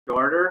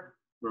order.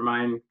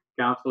 Remind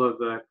council of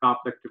the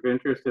conflict of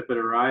interest if it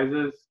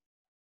arises.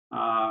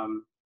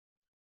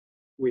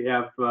 We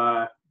have,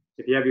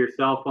 if you have your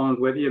cell phones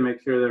with you,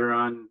 make sure they're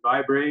on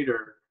vibrate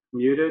or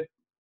muted.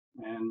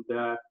 And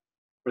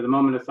for the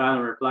moment of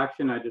silent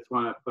reflection, I just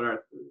want to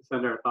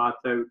send our thoughts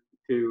out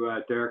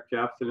to Derek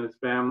Jeffs and his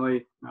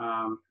family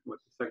with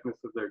the sickness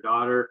of their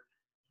daughter.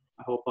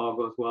 I hope all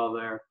goes well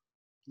there.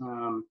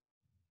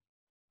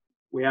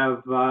 We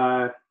have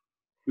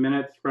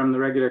minutes from the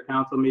regular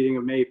council meeting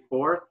of May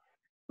 4th.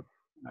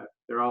 If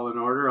they're all in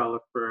order, I'll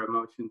look for a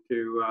motion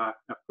to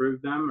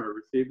approve them or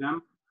receive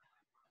them.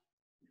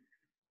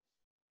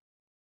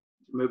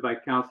 Moved by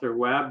Councillor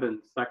Webb and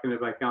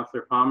seconded by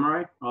Councillor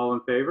Pomeroy. All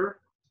in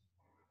favor?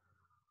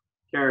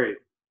 Carried.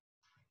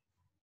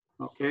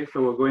 Okay,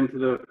 so we'll go into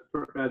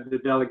the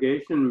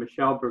delegation.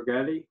 Michelle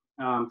Brigetti,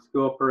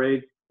 school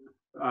parade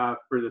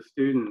for the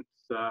students.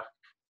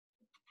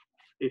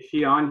 Is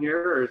she on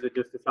here or is it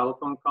just a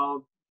telephone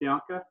call,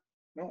 Bianca?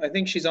 No, I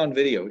think she's on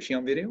video. Is she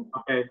on video?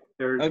 Okay.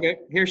 Okay,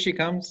 here she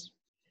comes.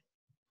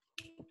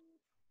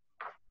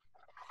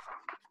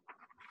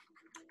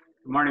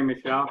 Good morning,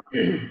 Michelle.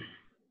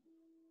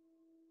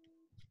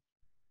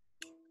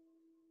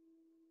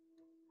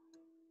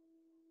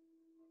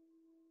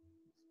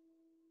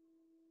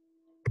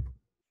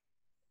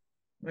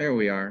 There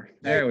we are.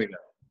 There we go.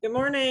 Good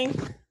morning.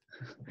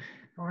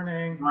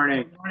 Morning.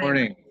 Morning.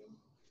 Morning.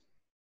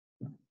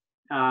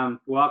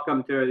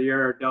 Welcome to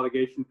your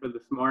delegation for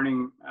this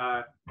morning,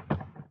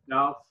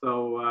 Mel.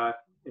 So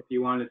if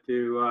you wanted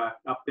to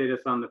update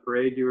us on the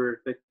parade you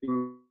were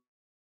thinking.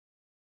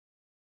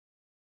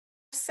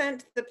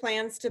 Sent the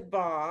plans to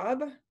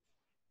Bob.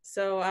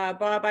 So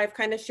Bob, I've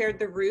kind of shared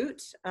the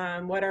route,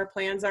 what our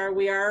plans are.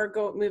 We are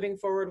moving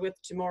forward with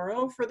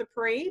tomorrow for the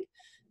parade.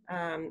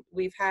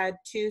 We've had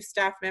 2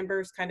 staff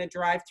members kind of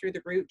drive through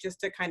the route just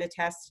to kind of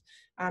test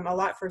a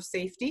lot for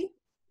safety,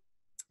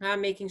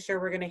 making sure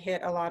we're going to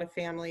hit a lot of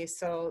families.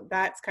 So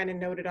that's kind of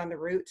noted on the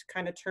route,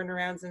 kind of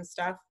turnarounds and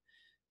stuff.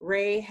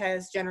 Ray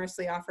has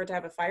generously offered to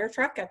have a fire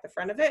truck at the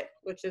front of it,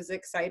 which is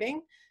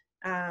exciting.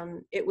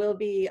 It will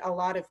be a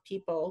lot of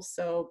people,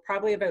 so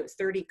probably about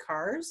 30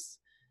 cars.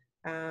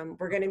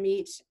 We're going to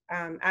meet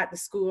at the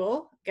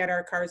school, get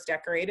our cars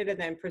decorated, and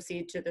then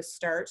proceed to the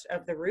start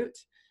of the route.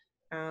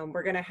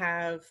 We're going to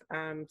have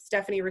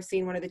Stephanie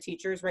Racine, one of the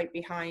teachers, right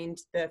behind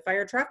the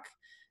fire truck.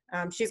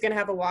 She's going to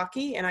have a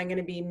walkie, and I'm going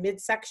to be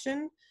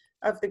midsection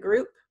of the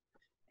group.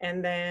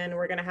 And then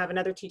we're going to have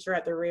another teacher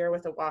at the rear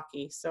with a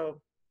walkie.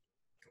 So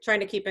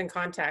trying to keep in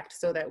contact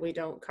so that we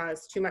don't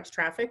cause too much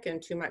traffic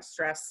and too much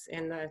stress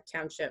in the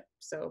township.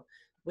 So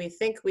we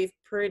think we've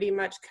pretty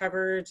much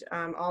covered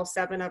all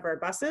 7 of our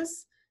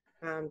buses,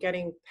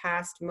 getting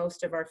past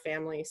most of our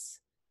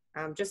families.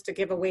 Just to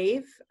give a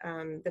wave,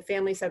 the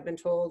families have been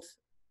told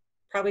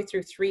probably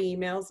through 3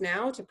 emails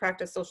now to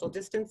practice social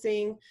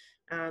distancing,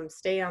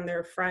 stay on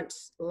their front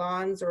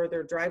lawns or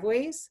their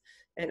driveways,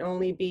 and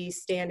only be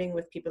standing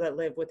with people that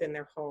live within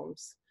their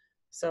homes.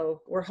 So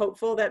we're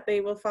hopeful that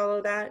they will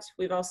follow that.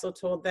 We've also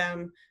told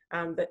them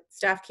that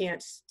staff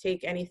can't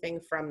take anything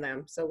from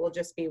them. So we'll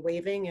just be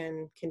waving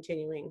and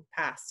continuing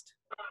past.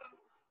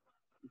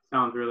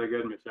 Sounds really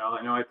good, Michelle.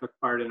 I know I took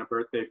part in a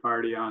birthday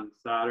party on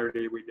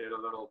Saturday. We did a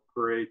little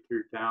parade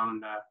through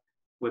town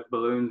with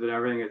balloons and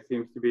everything. It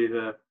seems to be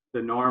the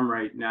norm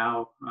right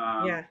now.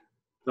 Yeah.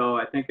 So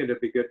I think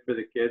it'd be good for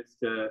the kids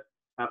to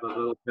have a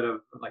little bit of,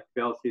 like,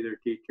 they'll see their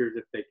teachers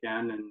if they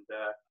can. And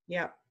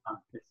yeah,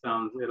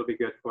 it'll be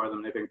good for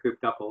them. They've been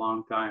cooped up a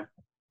long time.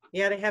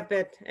 Yeah, they have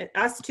been.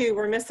 Us too,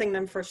 we're missing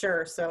them for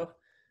sure. So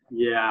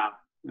yeah.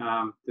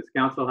 Does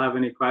council have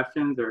any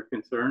questions or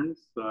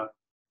concerns?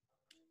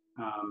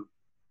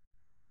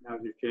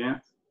 Now's your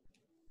chance.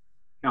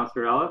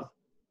 Councillor Ellis.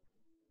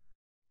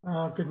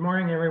 Good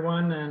morning,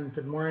 everyone, and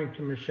good morning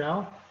to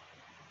Michelle.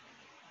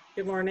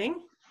 good morning.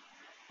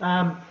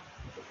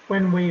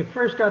 When we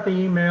first got the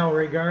email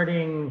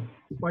regarding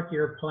what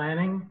you're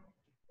planning,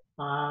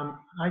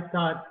 I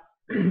thought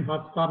off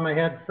the top of my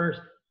head, first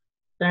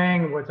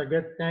thing was a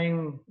good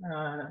thing,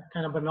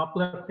 kind of an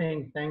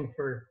uplifting thing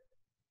for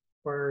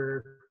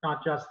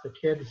not just the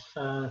kids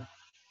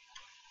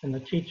and the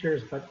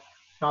teachers, but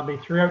probably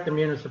throughout the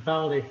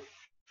municipality.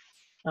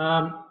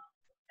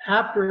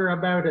 After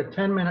about a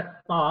 10-minute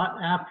thought,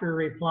 after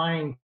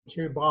replying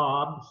to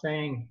Bob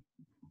saying,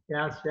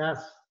 yes,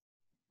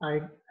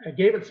 I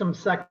gave it some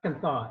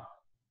second thought.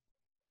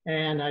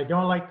 And I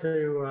don't like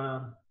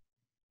to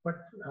put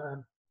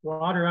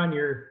water on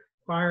your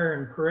fire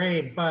and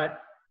parade, but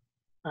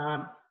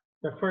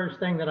the first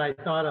thing that I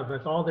thought of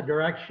is all the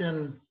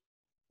direction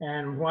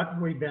and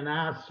what we've been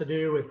asked to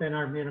do within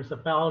our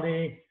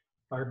municipality,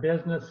 our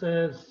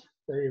businesses,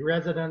 the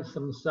residents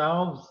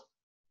themselves,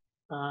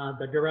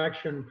 the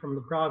direction from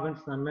the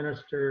province and the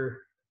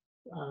minister,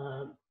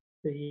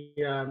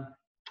 the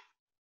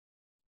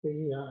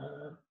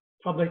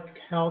public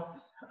health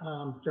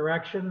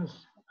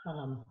directions,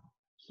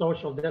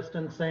 social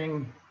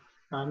distancing,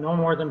 no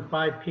more than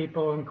 5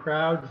 people in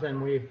crowds,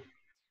 and we've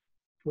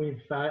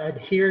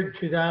adhered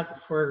to that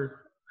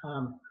for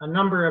a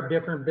number of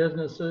different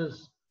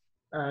businesses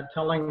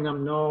telling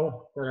them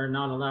no, that are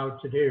not allowed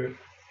to do.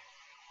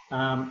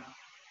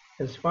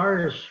 As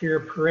far as your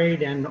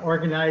parade and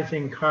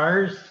organizing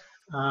cars,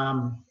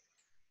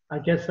 I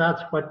guess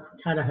that's what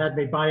kind of had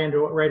me buy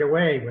into it right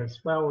away was,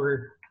 well,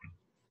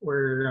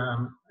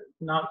 we're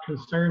not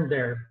concerned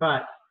there.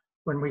 But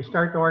when we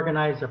start to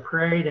organize a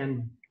parade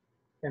and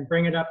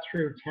bring it up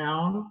through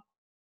town,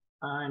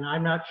 and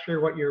I'm not sure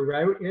what your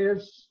route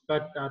is,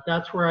 but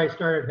that's where I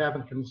started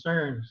having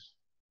concerns.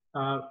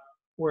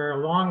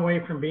 We're a long way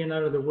from being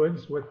out of the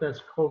woods with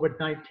this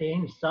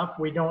COVID-19 stuff.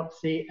 We don't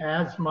see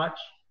as much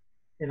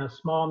in a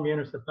small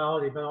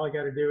municipality, but all you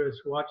got to do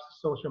is watch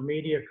the social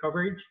media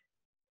coverage,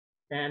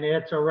 and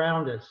it's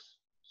around us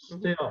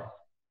still.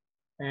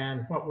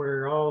 And what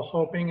we're all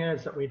hoping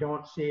is that we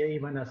don't see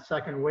even a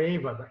second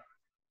wave of it.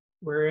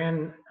 We're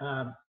in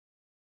a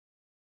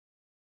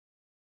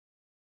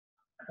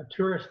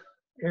tourist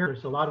area.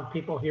 There's a lot of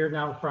people here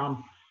now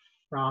from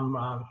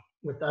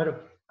out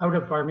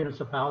of our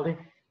municipality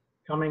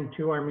coming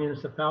to our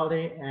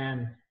municipality,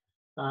 and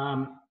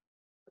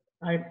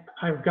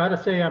I've got to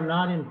say I'm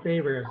not in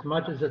favor. As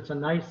much as it's a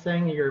nice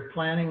thing you're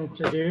planning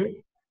to do,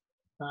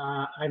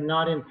 I'm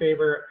not in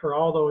favor for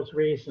all those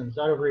reasons,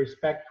 out of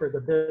respect for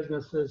the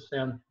businesses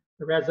and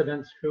the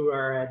residents who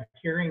are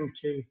adhering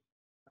to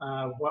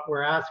what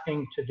we're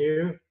asking to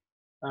do,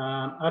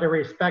 out of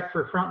respect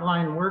for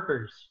frontline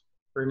workers,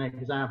 for an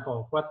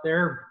example, what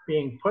they're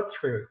being put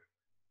through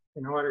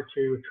in order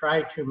to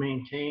try to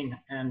maintain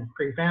and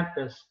prevent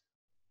this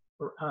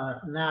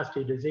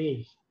nasty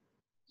disease.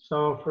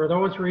 So for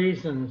those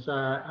reasons,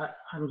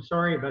 I'm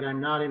sorry, but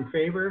I'm not in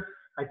favor.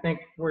 I think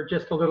we're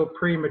just a little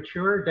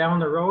premature down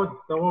the road.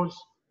 Those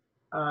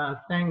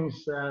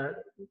things, the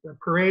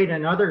parade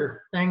and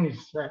other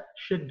things that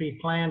should be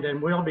planned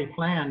and will be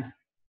planned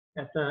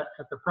at the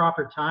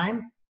proper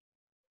time.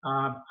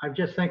 I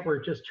just think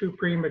we're just too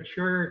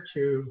premature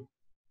to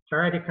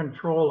try to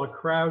control a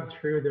crowd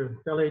through the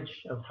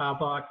village of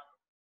Havelock.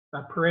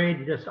 A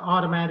parade just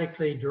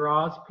automatically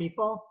draws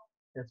people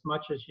as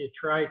much as you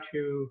try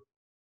to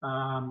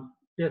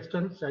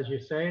distance, as you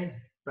say.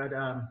 But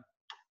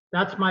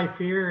that's my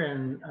fear,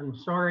 and I'm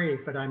sorry,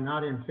 but I'm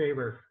not in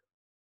favor.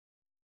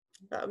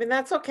 I mean,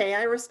 that's okay.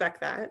 I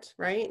respect that,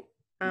 right?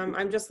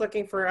 I'm just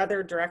looking for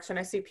other direction.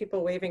 I see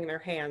people waving their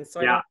hands, so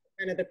I don't know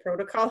kind of the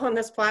protocol on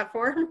this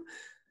platform.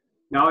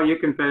 No, you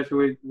can finish.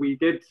 We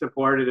did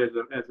support it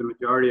as a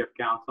majority of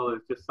council.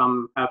 It's just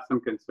some have some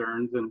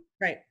concerns, and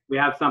we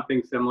have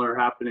something similar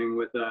happening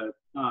with a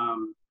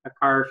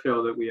car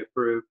show that we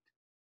approved.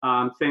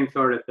 Same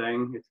sort of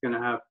thing. It's going to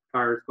have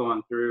cars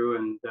going through,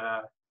 and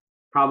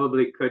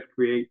probably could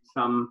create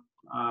some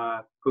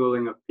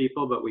pooling of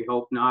people, but we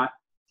hope not.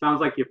 Sounds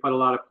like you put a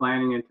lot of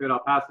planning into it.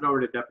 I'll pass it over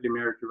to Deputy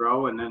Mayor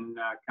Giroux and then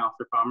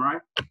Councillor Pomeroy.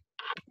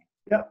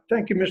 Yeah,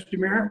 thank you, Mr.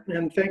 Mayor,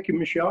 and thank you,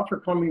 Michelle, for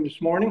coming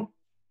this morning.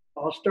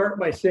 I'll start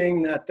by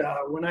saying that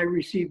when I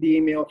received the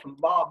email from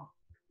Bob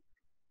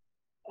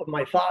of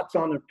my thoughts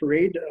on the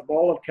parade, of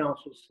all of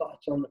council's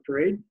thoughts on the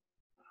parade,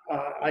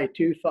 I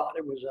too thought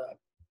it was a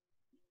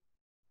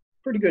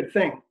pretty good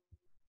thing.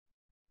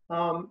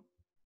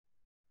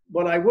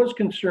 But I was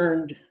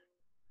concerned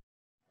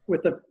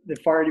with the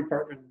fire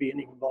department being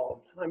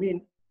involved. I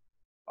mean,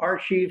 our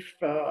chief,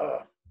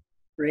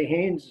 Ray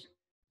Haynes,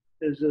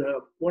 is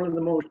one of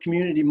the most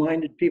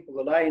community-minded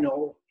people that I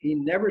know. He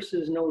never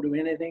says no to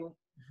anything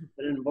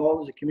that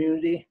involves the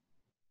community.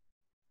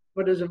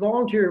 But as a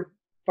volunteer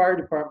fire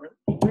department,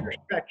 we're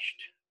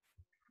stretched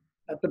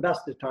at the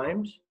best of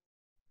times.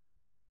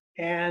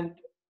 And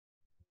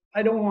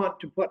I don't want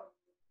to put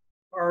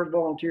our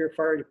volunteer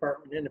fire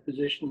department in a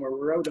position where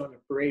we're out on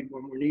a parade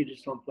when we're needed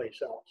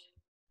someplace else.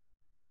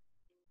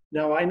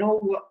 Now, I know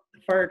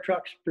the fire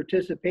trucks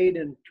participate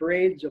in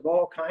parades of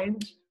all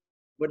kinds,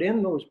 but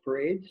in those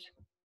parades,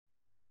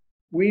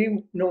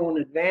 we know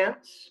in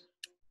advance,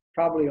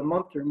 probably a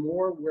month or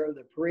more, where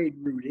the parade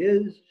route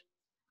is,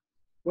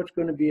 what's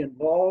going to be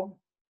involved,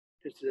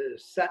 it's a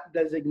set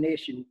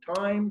designation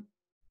time,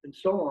 and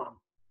so on.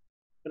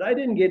 But I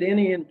didn't get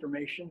any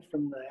information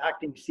from the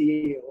acting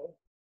CEO.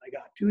 I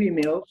got 2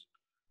 emails.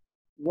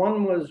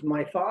 One was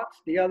my thoughts,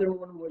 the other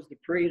one was the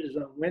parade is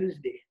on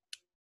Wednesday.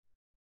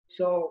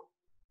 So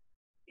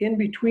in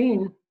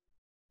between,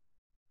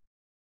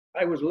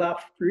 I was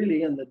left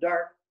really in the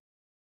dark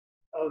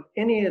of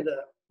any of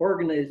the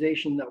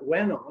organization that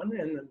went on,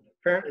 and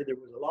apparently there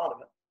was a lot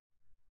of it.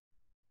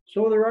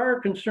 So there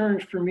are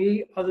concerns for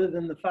me, other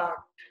than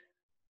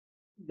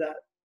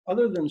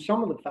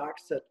some of the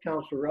facts that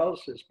Councillor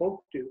Ellis has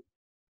spoke to.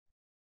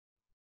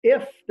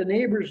 If the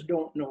neighbors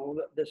don't know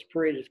that this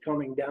parade is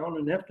coming down,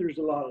 and if there's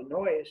a lot of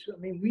noise, I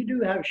mean, we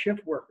do have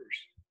shift workers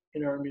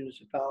in our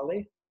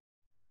municipality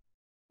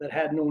that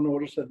had no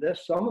notice of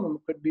this. Some of them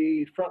could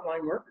be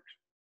frontline workers.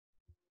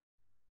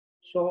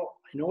 So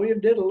I know you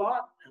did a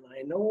lot, and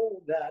I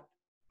know that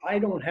I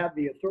don't have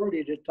the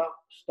authority to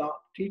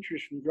stop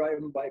teachers from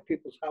driving by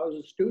people's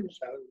houses, students'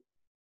 houses,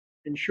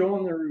 and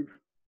showing their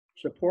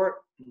support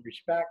and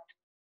respect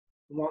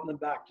and wanting them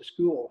back to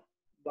school.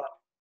 But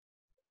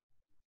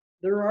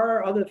there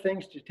are other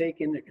things to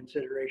take into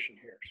consideration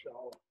here.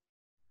 So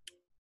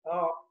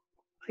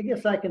I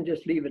guess I can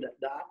just leave it at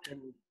that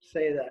and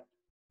say that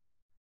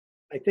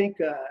I think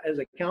as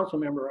a council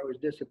member, I was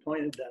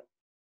disappointed that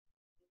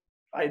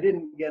I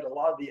didn't get a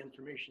lot of the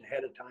information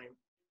ahead of time,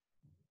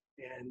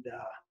 and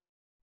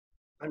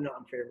I'm not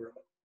in favor of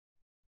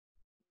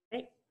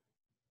it.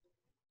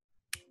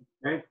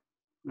 Okay. Okay.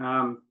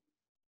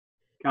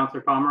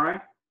 Councillor Pomeroy?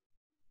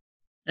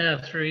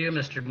 Through you,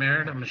 Mr.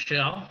 Mayor, to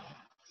Michelle.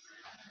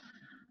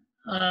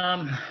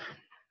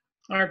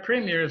 Our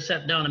premier has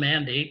set down a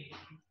mandate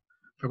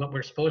for what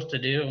we're supposed to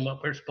do and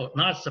what we're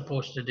not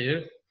supposed to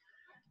do.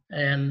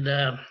 And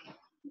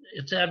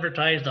it's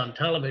advertised on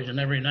television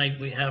every night.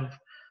 We have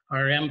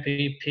our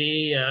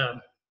MPP,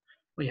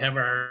 we have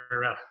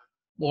our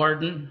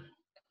warden,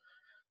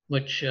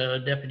 which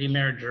Deputy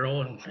Mayor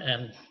Giroux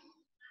and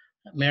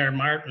Mayor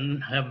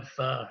Martin have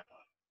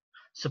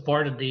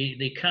supported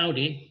the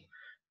county.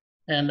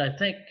 And I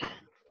think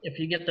if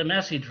you get the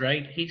message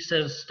right, he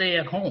says stay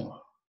at home.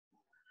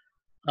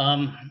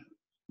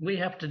 We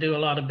have to do a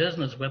lot of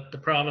business with the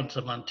province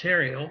of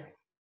Ontario.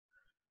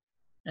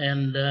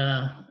 And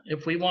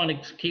if we want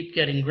to keep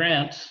getting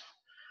grants,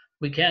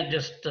 we can't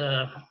just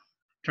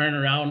turn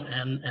around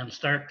and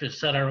start to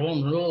set our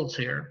own rules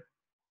here.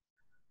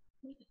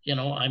 You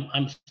know,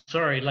 I'm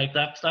sorry, like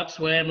that's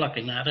the way I'm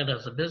looking at it,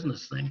 as a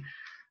business thing.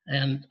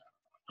 And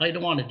I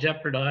don't want to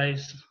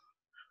jeopardize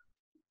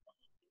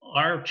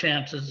our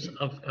chances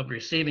of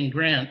receiving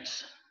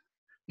grants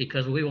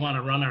because we want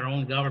to run our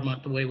own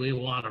government the way we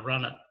want to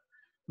run it,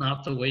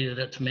 not the way that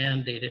it's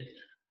mandated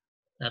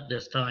at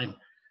this time.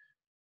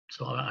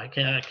 So I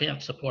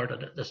can't support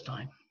it at this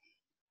time.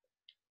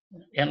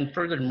 And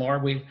furthermore,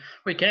 we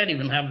can't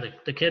even have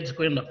the kids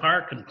go in the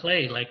park and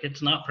play. Like,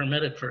 it's not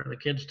permitted for the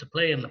kids to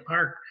play in the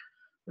park.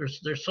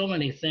 There's so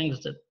many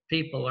things that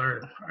people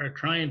are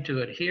trying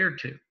to adhere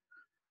to.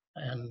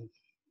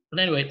 But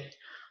anyway,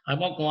 I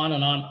won't go on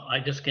and on. I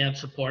just can't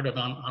support it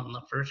on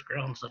the first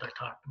grounds that I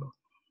talked about.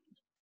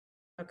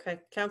 Okay,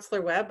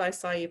 Councillor Webb, I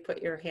saw you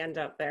put your hand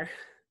up there.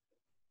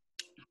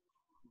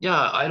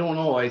 Yeah, I don't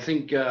know. I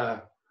think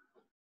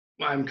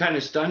I'm kind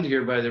of stunned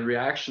here by the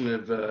reaction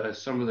of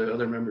some of the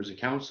other members of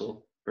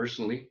council,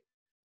 personally.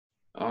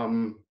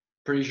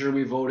 Pretty sure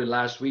we voted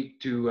last week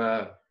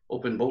to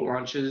open boat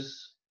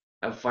launches,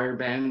 have fire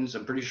bans.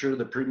 I'm pretty sure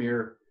the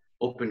premier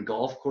opened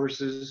golf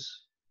courses.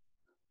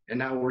 And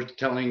now we're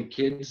telling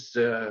kids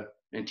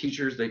and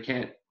teachers they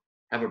can't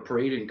have a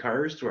parade in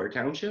cars to our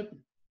township.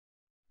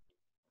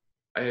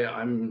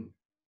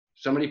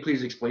 Somebody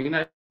please explain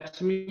that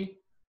to me,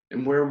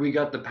 and where we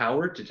got the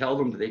power to tell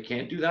them that they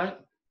can't do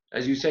that.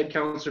 As you said,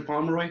 Councillor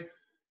Pomeroy,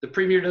 the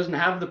premier doesn't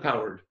have the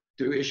power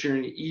to issue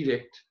an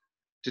edict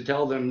to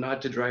tell them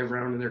not to drive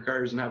around in their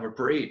cars and have a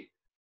parade.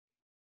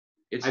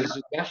 It's a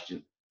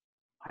suggestion.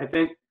 I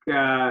think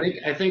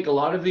I think a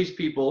lot of these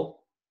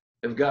people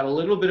have got a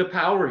little bit of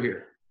power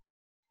here,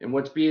 and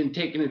what's being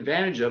taken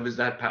advantage of is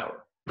that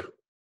power.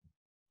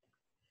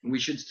 We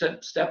should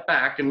step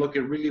back and look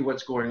at really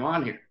what's going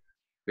on here.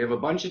 We have a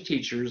bunch of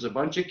teachers, a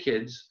bunch of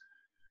kids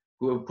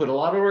who have put a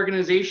lot of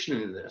organization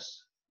into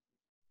this.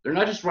 They're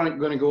not just going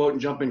to go out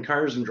and jump in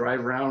cars and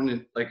drive around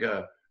in like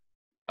a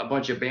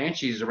bunch of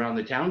banshees around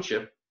the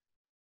township.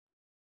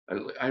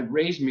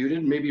 Ray's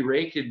muted. Maybe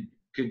Ray could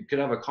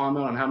have a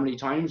comment on how many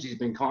times he's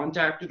been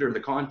contacted or the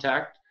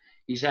contact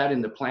he's had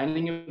in the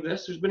planning of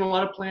this. There's been a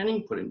lot of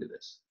planning put into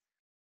this.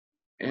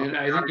 And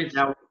I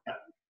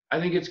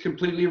think it's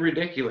completely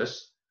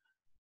ridiculous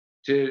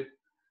to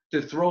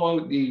throw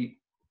out the,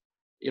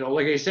 you know,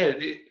 like I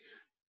said,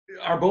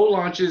 our boat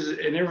launches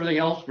and everything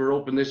else were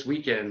open this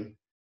weekend,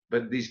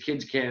 but these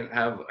kids can't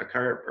have a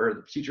car, or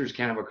the teachers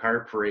can't have a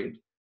car parade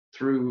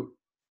through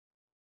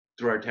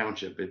our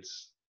township.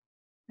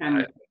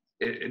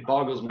 It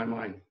boggles my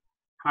mind.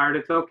 Hart,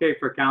 it's okay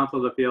for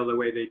council to feel the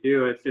way they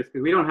do. It's just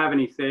because we don't have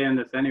any say in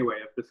this anyway.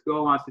 If the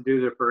school wants to do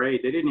their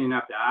parade, they didn't even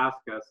have to ask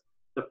us.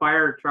 The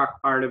fire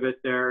truck part of it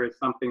there is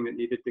something that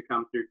needed to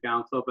come through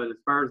council, but as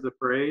far as the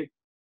parade,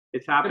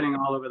 it's happening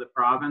all over the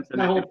province. And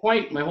my whole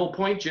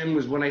point, Jim,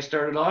 was when I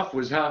started off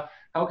was how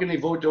can they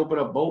vote to open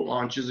up boat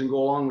launches and go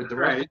along with the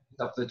rest of the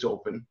stuff that's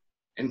open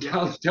and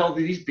tell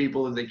these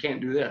people that they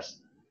can't do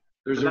this.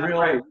 There's a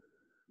real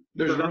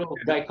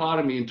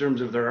dichotomy in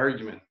terms of their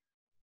argument.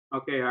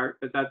 Okay, Art,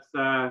 but that's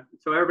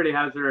so everybody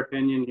has their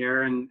opinion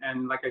here,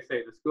 and like I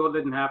say, the school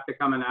didn't have to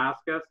come and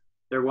ask us.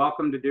 They're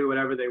welcome to do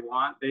whatever they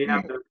want. They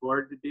have their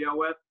board to deal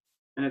with,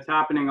 and it's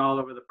happening all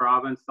over the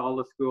province. All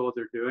the schools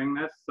are doing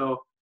this,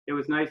 so it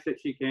was nice that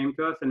she came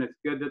to us, and it's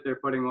good that they're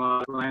putting a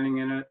lot of planning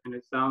in it, and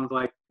it sounds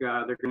like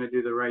they're going to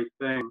do the right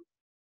thing.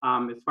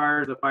 As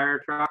far as the fire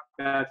truck,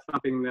 that's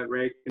something that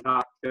Ray can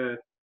talk to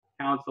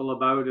council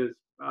about. Is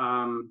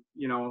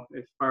you know,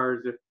 as far as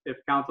if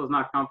council's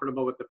not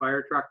comfortable with the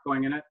fire truck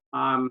going in it,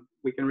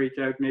 we can reach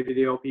out. Maybe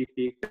the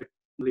OPP could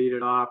lead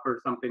it off or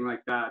something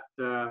like that.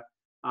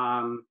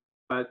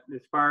 But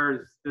as far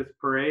as this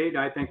parade,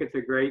 I think it's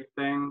a great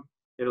thing.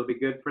 It'll be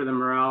good for the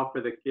morale for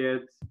the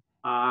kids.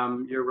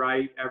 You're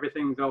right.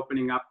 Everything's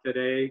opening up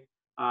today.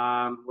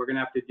 We're gonna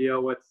have to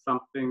deal with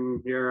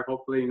something here,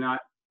 hopefully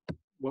not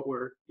what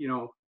we're,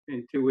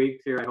 in 2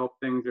 weeks here. I hope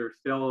things are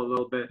still a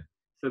little bit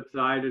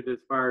subsided as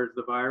far as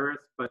the virus,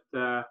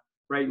 but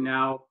right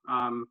now,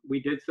 we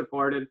did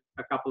support it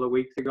a couple of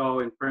weeks ago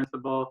in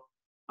principle.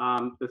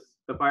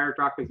 The fire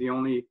truck is the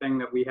only thing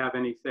that we have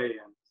any say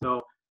in.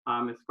 So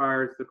as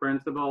far as the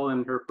principal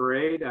and her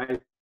parade,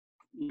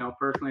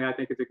 personally, I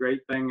think it's a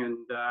great thing,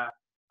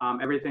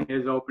 and everything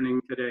is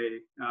opening today.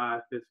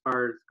 As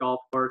far as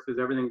golf courses,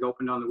 everything's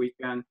opened on the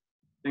weekend.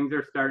 Things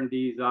are starting to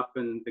ease up,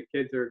 and the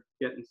kids are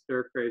getting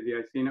stir crazy.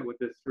 I've seen it with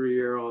this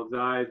 3-year-old's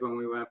eyes when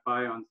we went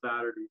by on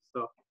Saturday.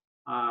 So,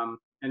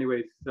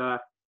 anyways,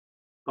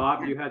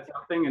 Bob, you had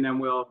something, and then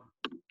we'll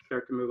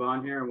start to move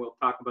on here, and we'll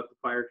talk about the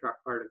fire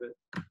truck part of it.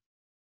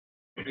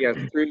 Yeah,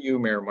 through you,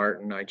 Mayor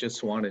Martin, I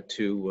just wanted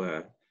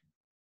to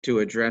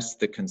address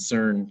the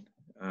concern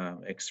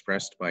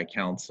expressed by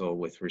council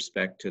with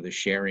respect to the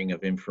sharing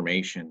of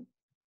information.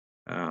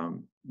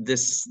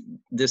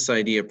 This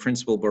idea,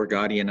 Principal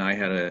Borgatti and I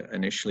had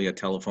initially a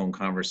telephone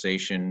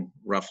conversation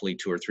roughly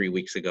 2 or 3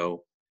 weeks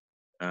ago.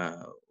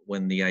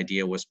 When the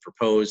idea was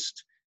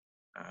proposed,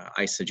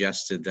 I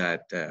suggested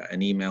that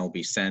an email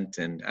be sent,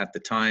 and at the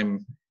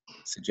time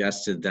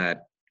suggested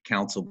that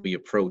council be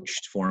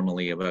approached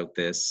formally about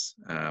this.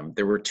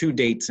 There were 2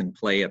 dates in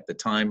play at the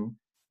time.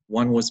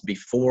 One was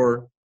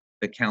before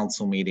the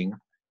council meeting,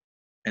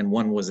 and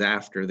one was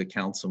after the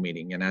council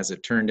meeting. And as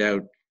it turned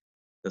out,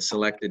 the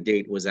selected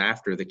date was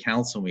after the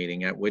council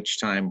meeting, at which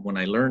time, when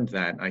I learned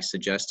that, I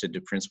suggested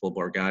to Principal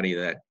Borgatti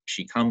that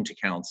she come to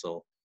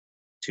council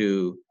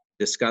to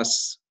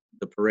discuss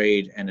the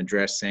parade and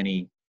address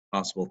any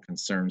possible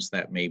concerns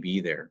that may be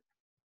there.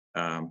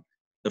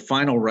 The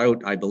final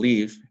route, I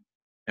believe,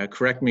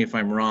 correct me if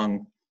I'm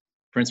wrong,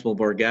 Principal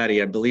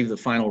Borgatti, I believe the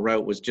final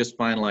route was just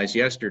finalized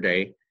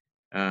yesterday,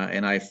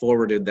 and I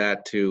forwarded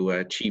that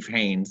to Chief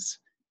Haynes.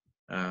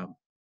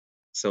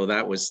 So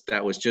that was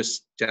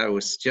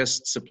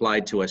just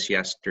supplied to us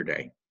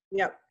yesterday.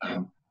 Yep.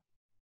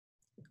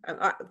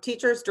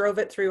 Teachers drove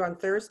it through on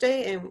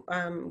Thursday,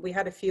 and we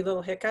had a few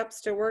little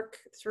hiccups to work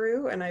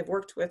through, and I've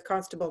worked with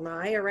Constable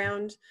Nye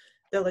around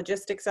the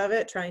logistics of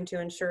it, trying to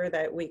ensure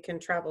that we can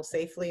travel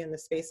safely in the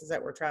spaces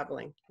that we're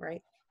traveling,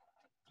 right?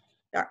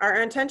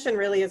 Our intention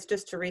really is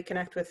just to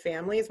reconnect with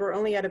families. We're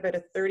only at about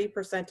a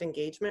 30%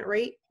 engagement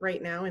rate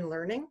right now in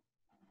learning.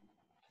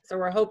 So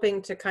we're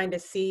hoping to kind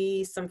of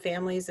see some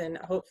families and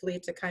hopefully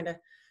to kind of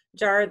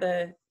jar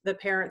the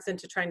parents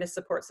into trying to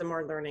support some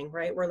more learning,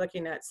 right? We're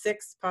looking at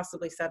 6,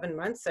 possibly 7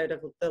 months out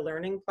of the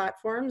learning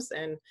platforms,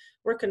 and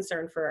we're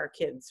concerned for our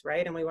kids,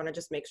 right? And we want to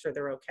just make sure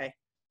they're okay.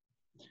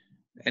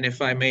 And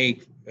if I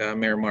may,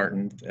 Mayor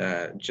Martin,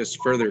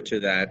 just further to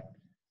that,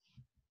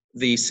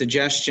 the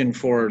suggestion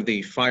for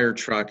the fire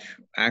truck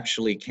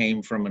actually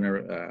came from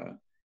an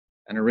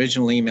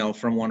original email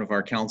from one of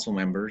our council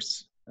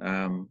members,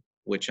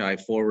 which I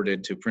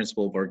forwarded to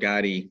Principal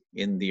Borgatti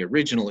in the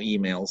original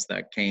emails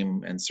that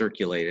came and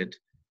circulated.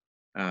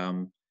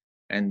 And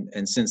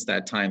since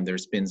that time,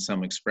 there's been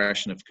some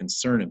expression of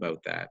concern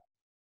about that.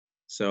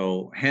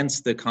 So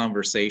hence the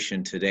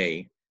conversation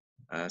today.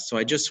 So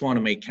I just want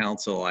to make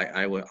council,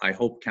 I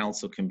hope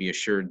council can be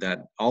assured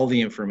that all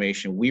the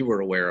information we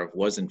were aware of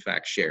was in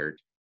fact shared.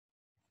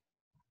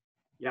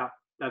 Yeah,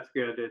 that's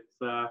good.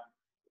 It's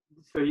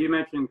so you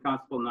mentioned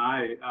Constable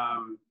Nye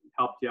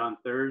helped you on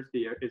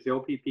Thursday. Is the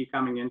OPP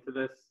coming into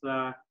this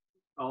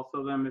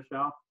also then,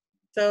 Michelle?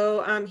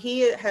 So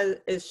he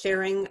is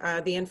sharing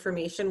the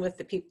information with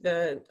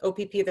the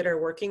OPP that are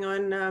working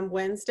on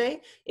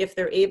Wednesday. If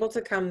they're able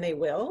to come, they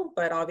will,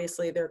 but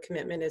obviously their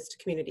commitment is to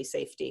community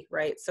safety,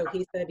 right? So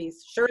he said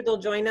he's sure they'll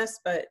join us,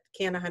 but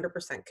can't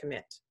 100%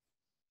 commit.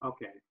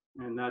 Okay,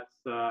 and that's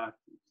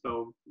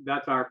so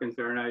that's our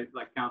concern.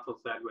 Like council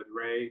said with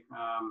Ray,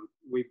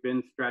 we've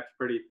been stretched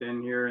pretty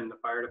thin here in the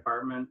fire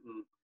department,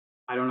 and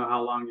I don't know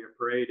how long your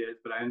parade is,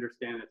 but I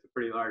understand it's a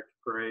pretty large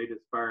parade as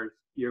far as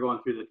you're going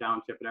through the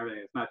township and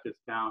everything. It's not just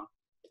town.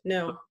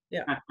 No,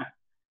 yeah.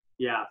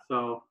 Yeah,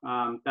 so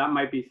that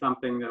might be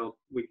something that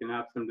we can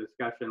have some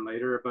discussion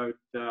later about.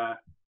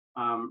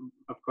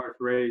 Of course,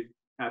 Ray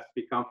has to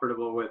be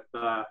comfortable with,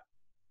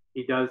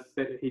 he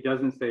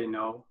doesn't say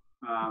no.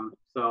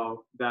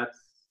 So that's,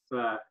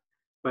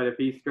 but if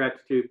he's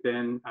stretched too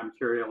thin, I'm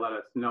sure he'll let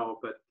us know.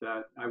 But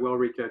I will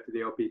reach out to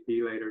the OPP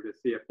later to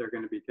see if they're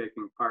going to be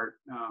taking part.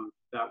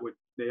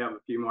 They have a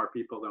few more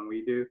people than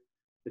we do,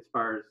 as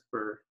far as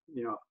for,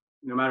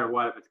 no matter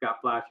what, if it's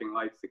got flashing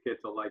lights, the kids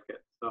will like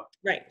it. So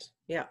Right,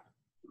 yeah.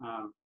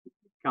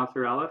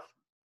 Councillor Ellis?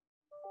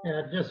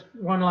 Yeah, just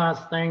one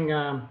last thing.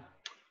 I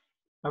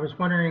was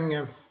wondering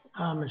if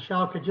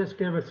Michelle could just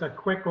give us a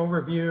quick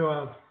overview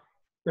of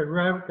the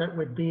route that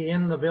would be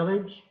in the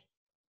village.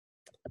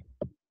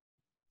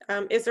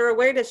 Is there a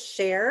way to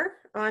share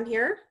on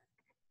here?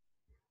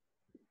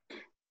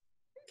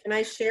 Can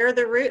I share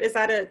the route? Is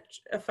that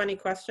a funny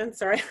question?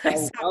 Sorry, I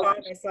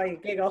saw you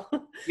giggle.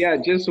 Yeah,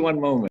 just one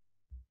moment.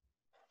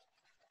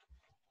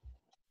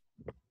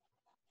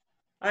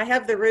 I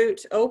have the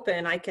route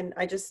open.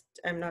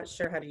 I'm not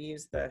sure how to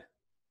use the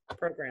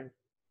program.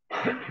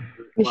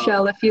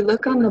 Michelle, if you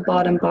look on the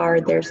bottom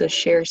bar, there's a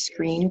share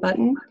screen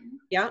button.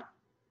 Yeah.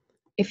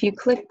 If you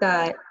click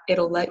that,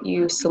 it'll let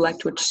you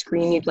select which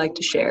screen you'd like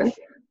to share,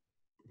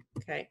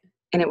 Okay.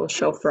 and it will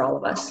show for all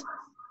of us.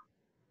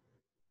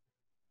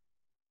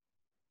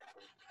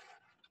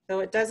 So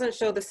it doesn't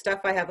show the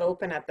stuff I have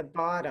open at the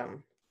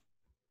bottom.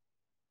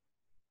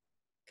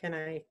 Can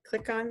I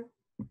click on?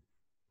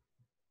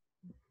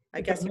 I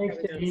guess It you makes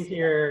probably it don't see that.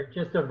 easier,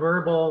 just a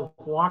verbal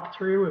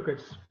walkthrough, if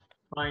it's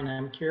fine,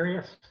 I'm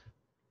curious.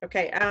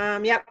 Okay,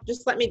 yep,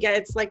 just let me get,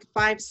 it's like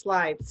 5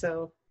 slides,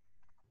 so.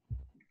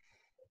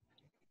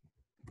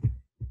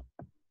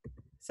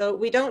 So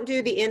we don't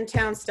do the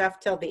in-town stuff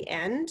till the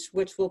end,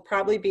 which will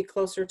probably be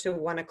closer to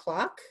 1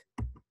 o'clock.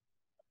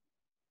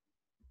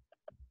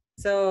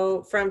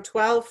 So from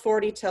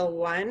 12:40 till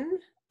 1,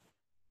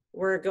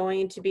 we're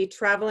going to be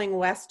traveling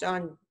west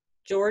on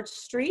George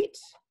Street.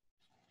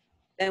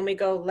 Then we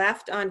go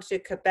left onto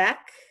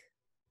Quebec,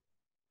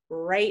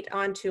 right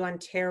onto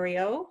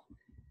Ontario,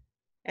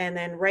 and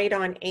then right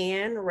on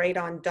Anne, right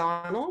on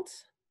Donald,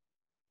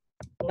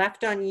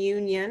 left on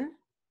Union,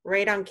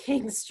 right on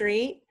King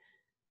Street,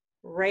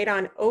 right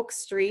on Oak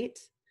Street,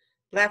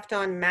 left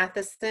on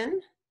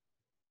Matheson,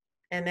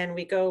 and then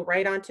we go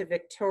right onto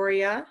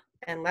Victoria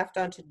and left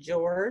onto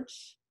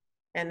George,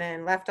 and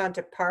then left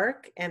onto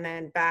Park, and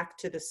then back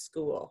to the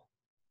school.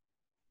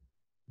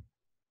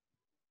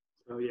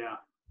 So yeah,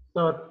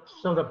 So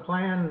the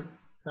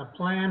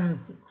plan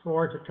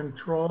for to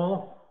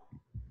control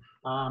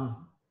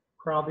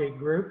probably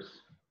groups,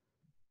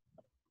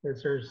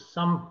 is there's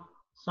some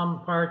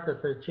part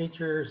that the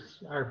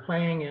teachers are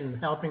playing in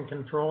helping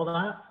control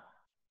that?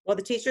 Well,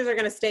 the teachers are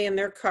going to stay in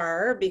their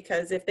car,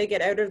 because if they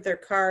get out of their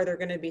car, they're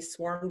going to be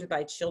swarmed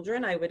by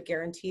children. I would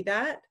guarantee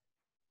that.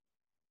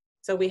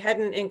 So we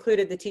hadn't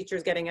included the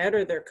teachers getting out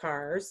of their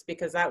cars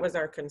because that was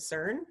our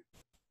concern.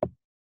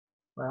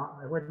 Well,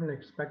 I wouldn't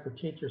expect the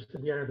teachers to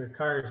be out of their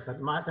cars, but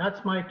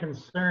that's my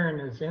concern,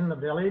 is in the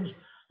village.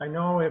 I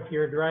know if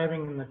you're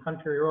driving in the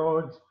country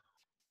roads,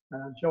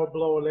 Joe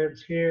Blow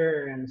lives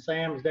here and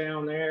Sam's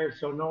down there,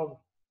 so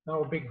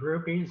no big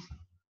groupies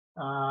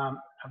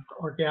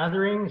or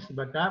gatherings,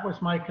 but that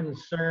was my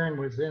concern,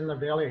 was in the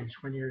village.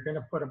 When you're going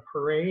to put a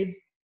parade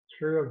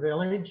through a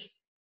village,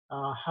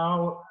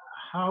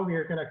 how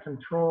you're going to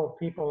control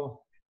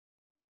people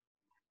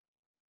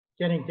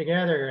getting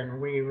together.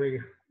 And we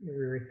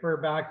refer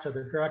back to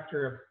the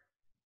director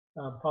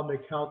of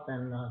public health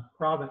in the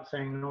province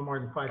saying no more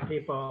than 5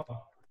 people.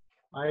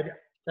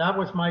 That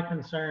was my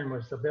concern,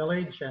 was the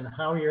village and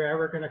how you're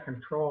ever going to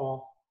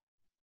control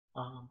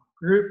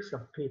groups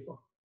of people.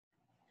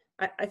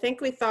 I think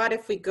we thought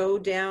if we go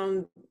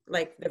down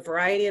like the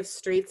variety of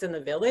streets in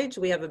the village,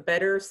 we have a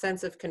better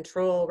sense of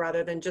control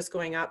rather than just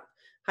going up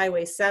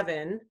Highway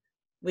 7.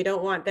 We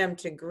don't want them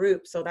to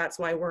group, so that's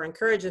why we're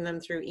encouraging them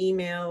through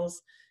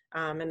emails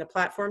and the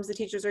platforms the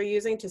teachers are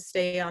using to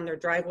stay on their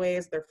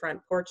driveways, their front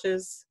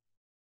porches.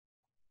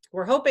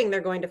 We're hoping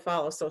they're going to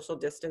follow social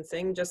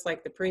distancing, just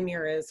like the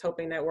Premier is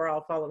hoping that we're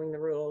all following the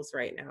rules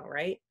right now,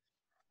 right?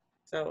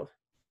 So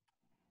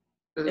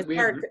it's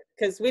hard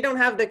because we don't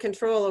have the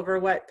control over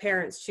what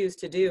parents choose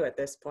to do at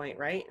this point,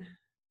 right?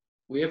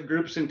 We have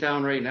groups in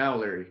town right now,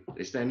 Larry.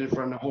 They stand in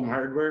front of Home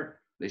Hardware.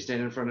 They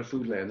stand in front of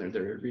Foodland. They're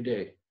there every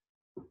day.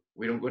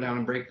 We don't go down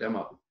and break them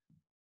up.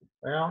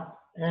 Well,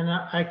 and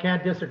I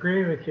can't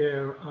disagree with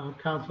you,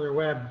 Councillor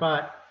Webb,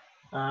 but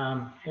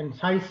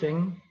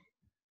enticing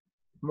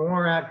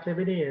more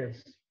activity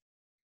is,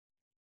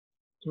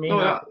 to me,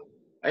 No,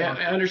 I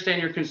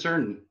understand your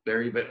concern,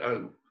 Larry, but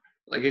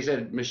like I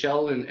said,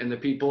 Michelle and the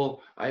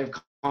people, I have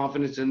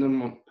confidence in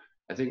them.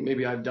 I think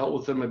maybe I've dealt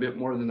with them a bit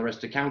more than the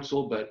rest of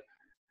council, but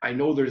I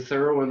know they're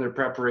thorough in their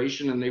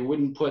preparation, and they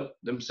wouldn't put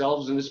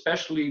themselves, and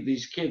especially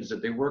these kids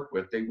that they work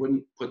with, they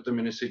wouldn't put them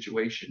in a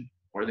situation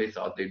where they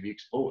thought they'd be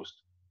exposed.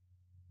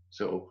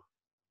 So,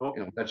 you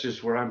know, that's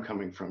just where I'm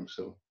coming from.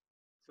 So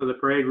the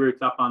parade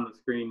route's up on the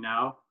screen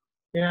now.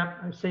 Yeah,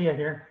 I see it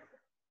here.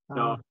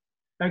 So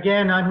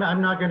again,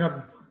 I'm not going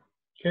to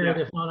carry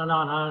this on and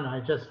on and on.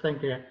 I just think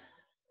that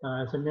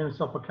as a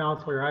municipal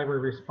councillor, I have a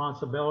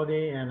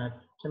responsibility, and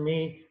to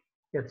me,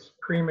 it's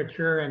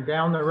premature. And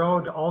down the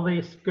road, all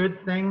these good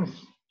things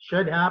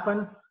should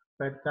happen,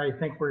 but I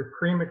think we're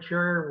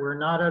premature. We're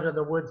not out of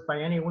the woods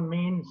by any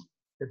means.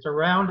 It's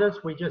around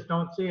us. We just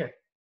don't see it.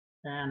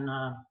 And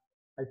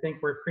I think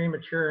we're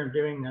premature in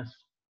doing this.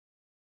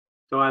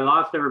 So I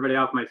lost everybody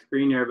off my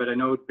screen here, but I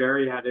know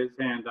Barry had his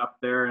hand up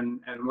there. And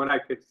what I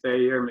could say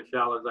here,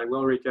 Michelle, is I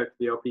will reach out to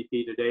the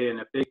OPP today, and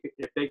if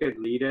they could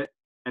lead it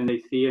and they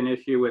see an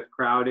issue with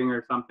crowding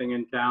or something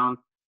in town,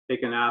 they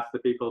can ask the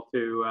people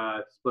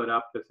to split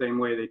up the same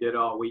way they did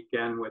all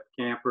weekend with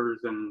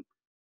campers and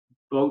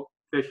boat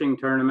fishing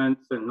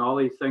tournaments and all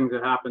these things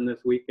that happened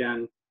this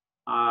weekend.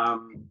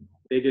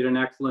 They did an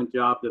excellent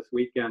job this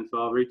weekend, so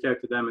I'll reach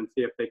out to them and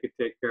see if they could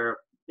take care of,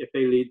 if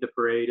they lead the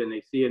parade and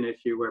they see an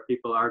issue where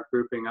people are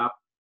grouping up,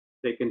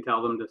 they can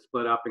tell them to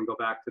split up and go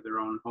back to their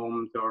own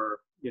homes, or,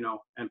 you know,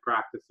 and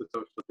practice the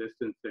social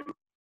distancing.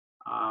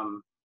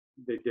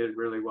 they did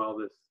really well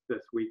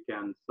this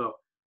weekend. So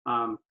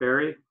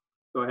Barry,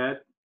 go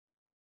ahead.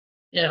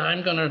 Yeah,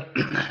 I'm gonna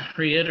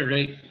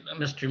reiterate,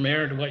 Mr.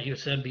 Mayor, to what you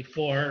said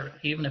before.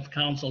 Even if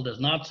council does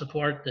not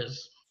support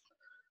this,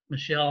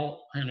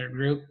 Michelle and her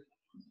group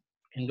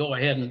can go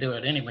ahead and do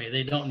it anyway.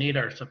 They don't need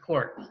our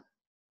support.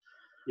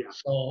 Yeah.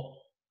 So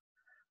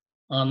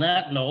on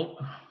that note,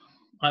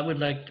 I would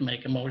like to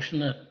make a motion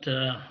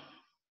that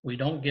we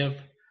don't give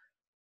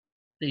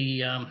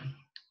the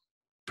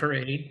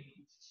parade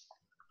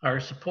our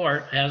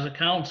support as a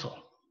council.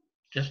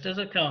 Just as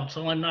a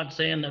council, I'm not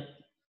saying that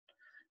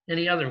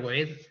any other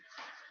way.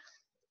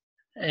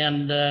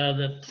 And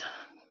that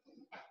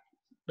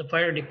the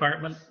fire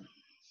department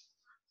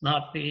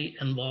not be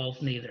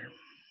involved neither.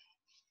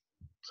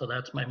 So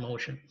that's my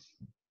motion.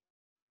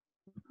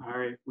 All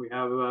right, we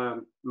have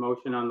a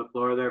motion on the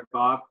floor there,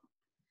 Bob,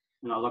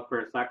 and I'll look for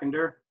a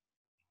seconder.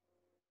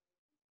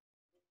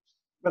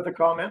 With a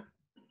comment,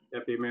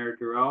 Deputy Mayor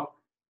Giroux.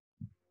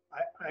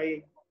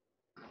 I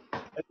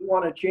didn't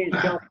want to change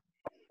Councilor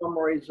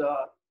Pomeroy's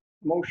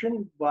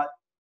motion, but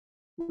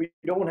we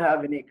don't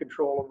have any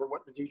control over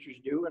what the teachers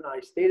do, and I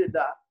stated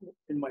that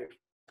in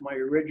my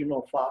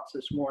original thoughts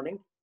this morning.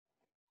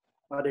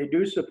 But I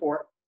do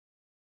support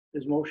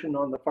his motion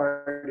on the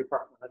fire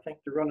department. I think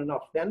they're running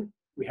enough thin.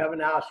 We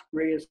haven't asked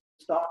Ray's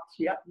thoughts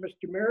yet,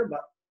 Mr. Mayor,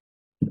 but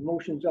the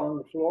motion's on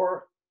the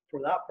floor for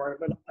that part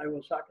of it. I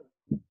will second.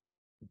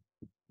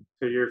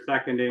 So you're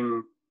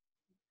seconding,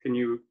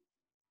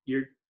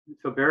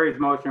 so Barry's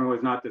motion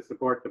was not to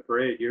support the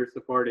parade.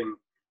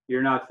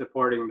 You're not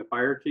supporting the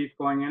fire chief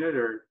going in it,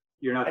 or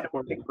you're not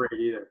supporting the parade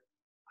either?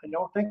 I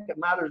don't think it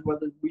matters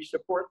whether we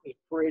support the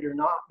parade or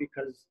not,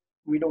 because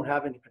we don't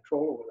have any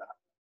control over that.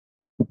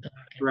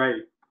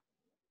 Right.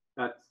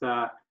 That's,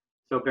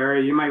 so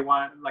Barry, you might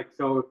want,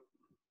 so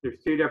there's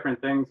two different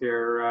things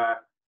here.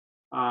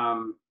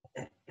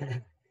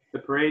 The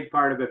parade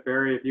part of it,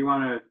 Barry, if you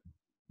want to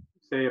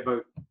say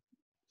about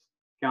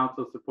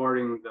council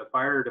supporting the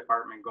fire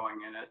department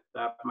going in it,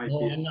 that might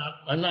be.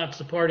 I'm not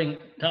supporting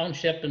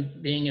Township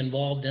and being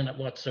involved in it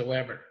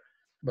whatsoever.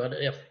 But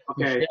if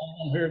Michelle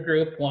and her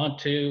group want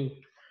to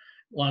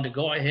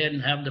go ahead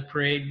and have the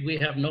parade, we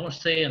have no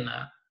say in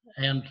that.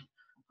 And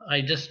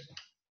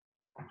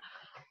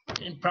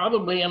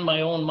probably in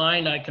my own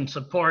mind, I can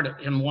support it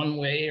in one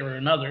way or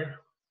another.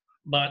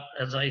 But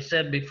as I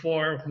said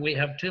before, we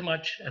have too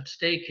much at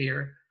stake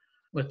here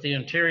with the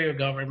interior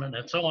government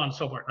and so on and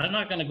so forth. I'm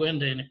not going to go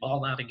into all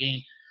that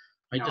again.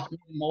 I just made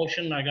a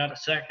motion. I got a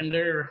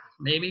seconder,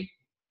 maybe.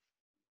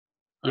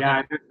 Yeah,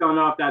 I just don't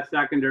know if that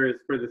seconder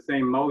is for the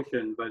same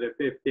motion, but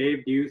if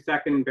Dave, do you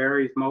second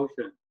Barry's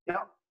motion? Yeah,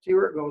 see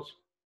where it goes.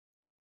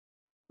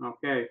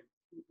 Okay,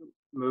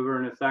 mover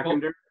and a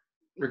seconder.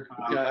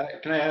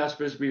 Can I ask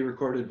for this to be a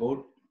recorded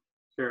vote?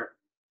 Sure.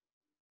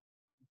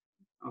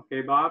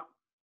 Okay, Bob?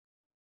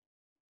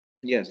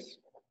 Yes.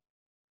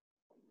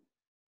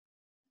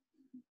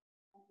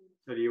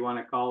 So do you want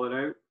to call it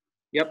out?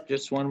 Yep,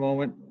 just one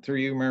moment through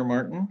you, Mayor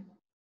Martin.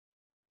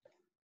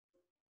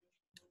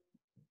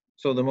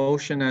 So the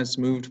motion as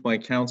moved by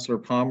Councillor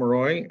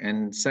Pomeroy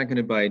and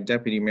seconded by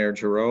Deputy Mayor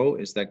Giroux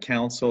is that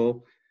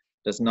council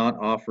does not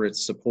offer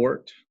its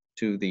support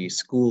to the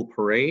school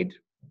parade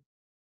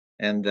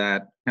and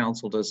that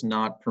council does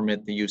not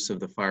permit the use of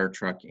the fire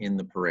truck in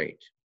the parade.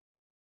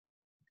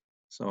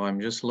 So I'm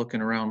just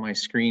looking around my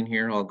screen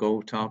here. I'll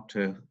go top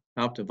to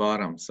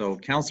bottom. So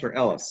Councillor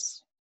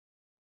Ellis.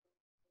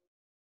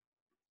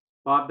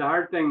 Bob, the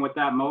hard thing with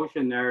that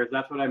motion there is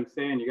that's what I'm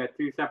saying. You got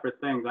two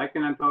separate things. I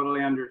can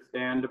totally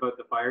understand about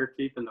the fire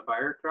chief and the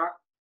fire truck,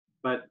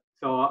 but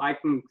so I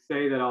can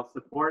say that I'll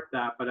support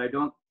that, but I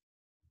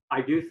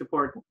do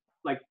support,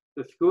 like,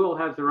 the school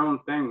has their own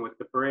thing with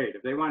the parade.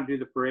 If they want to do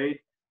the parade,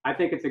 I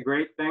think it's a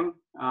great thing.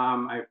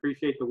 I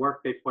appreciate the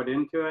work they put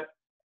into it,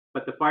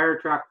 but the fire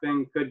truck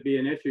thing could be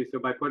an issue. So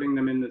by putting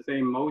them in the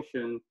same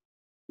motion,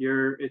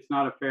 it's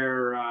not a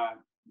fair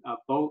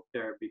vote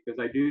there, because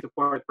I do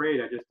support the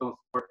parade. I just don't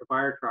support the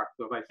fire truck.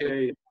 So if I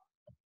say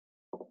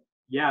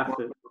yes,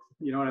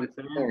 you know what I'm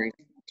saying? Sorry.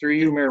 Through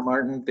you, Mayor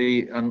Martin,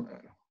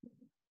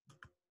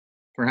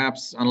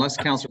 perhaps unless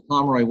Councillor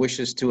Pomeroy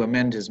wishes to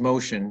amend his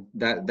motion,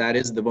 that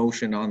is the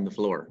motion on the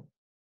floor.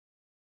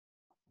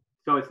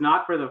 So it's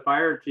not for the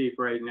fire chief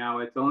right now.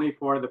 It's only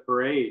for the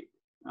parade.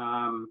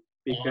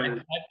 Because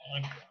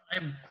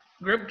I've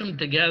grouped them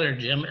together,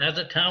 Jim, as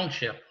a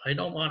township. I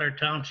don't want our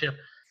township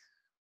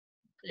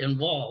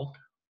involved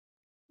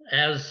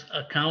as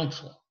a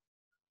council.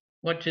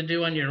 What you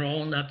do on your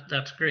own,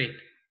 that's great.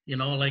 You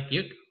know, like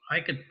I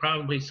could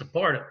probably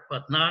support it,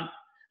 but not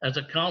as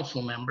a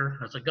council member.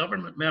 As a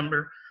government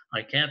member,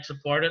 I can't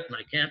support it, and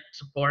I can't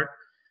support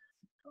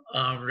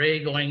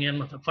Ray going in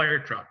with a fire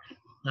truck.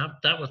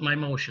 That was my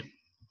motion.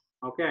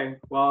 Okay,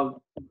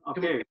 well,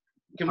 okay.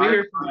 Can we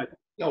hear from,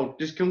 no,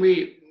 just can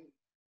we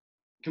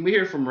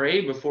hear from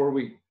Ray before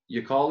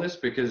you call this,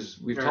 because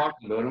we've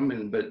talked about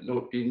him but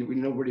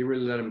nobody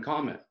really let him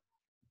comment.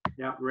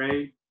 Yeah,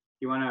 Ray,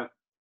 you want to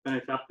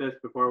finish up this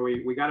before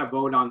we got a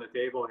vote on the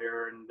table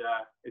here, and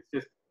it's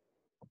just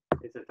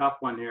it's a tough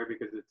one here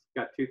because it's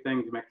got two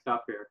things mixed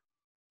up here.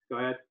 Go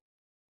ahead.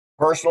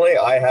 Personally,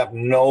 I have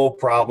no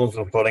problems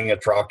with putting a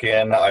truck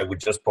in. I would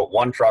just put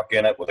one truck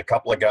in it with a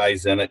couple of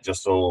guys in it,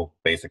 just so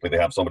basically they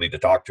have somebody to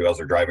talk to as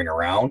they're driving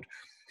around.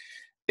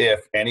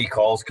 If any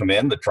calls come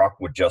in, the truck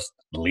would just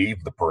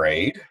leave the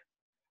parade.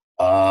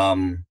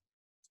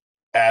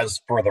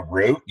 As for the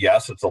route,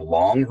 yes, it's a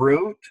long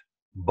route,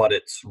 but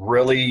it's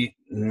really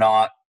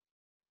not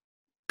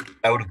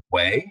out of the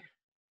way,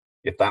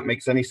 if that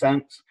makes any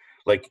sense.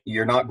 Like,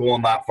 you're not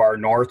going that far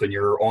north and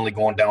you're only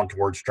going down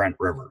towards Trent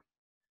River.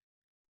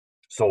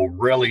 So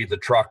really the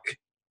truck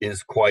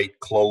is quite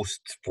close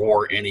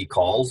for any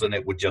calls, and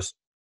it would just,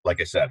 like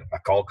I said, a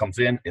call comes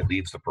in, it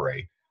leaves the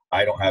parade.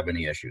 I don't have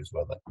any issues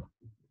with it.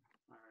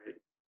 All right.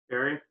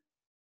 Gary?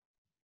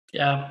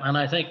 Yeah, and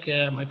I think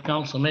if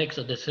council makes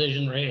a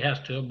decision, Ray has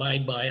to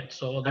abide by it,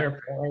 so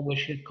therefore we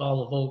should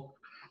call the vote.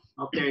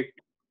 Okay.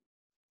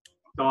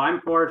 So I'm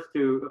forced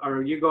to,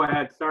 or you go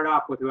ahead, start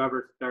off with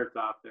whoever starts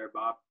off there,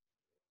 Bob.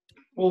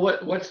 Well,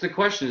 what's the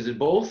question? Is it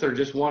both or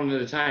just one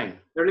at a time?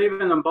 They're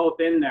leaving them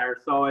both in there,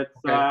 so it's,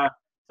 Okay.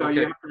 so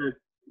Okay. you have to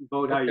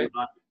vote how you Okay.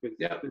 like. 'Cause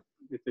Yeah.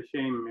 It's a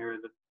shame here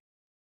that,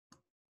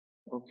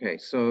 Okay,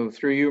 so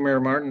through you, Mayor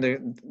Martin,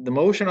 the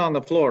motion on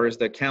the floor is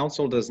that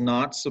council does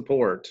not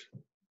support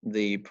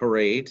the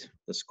parade,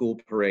 the school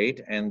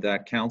parade, and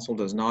that council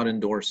does not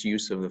endorse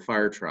use of the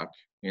fire truck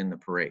in the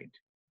parade.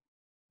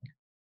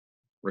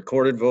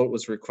 Recorded vote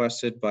was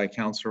requested by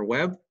Councillor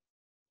Webb.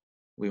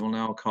 We will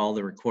now call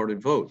the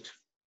recorded vote.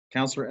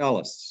 Councillor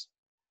Ellis,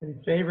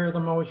 In favor of the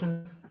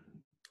motion?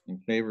 in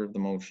favor of the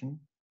motion.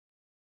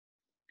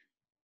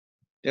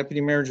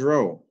 Deputy Mayor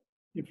Giroux,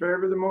 In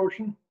favor of the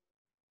motion?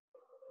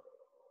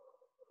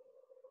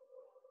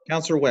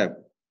 Councillor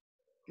Webb,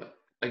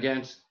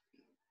 Against?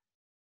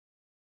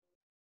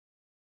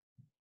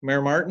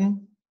 Mayor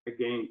Martin,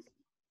 against.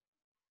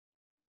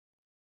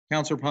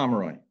 Councillor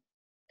Pomeroy.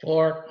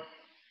 For,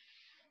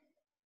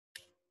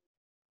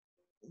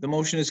 The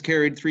motion is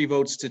carried 3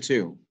 votes to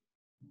 2.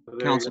 So there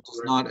you Council go, does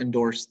Rick. not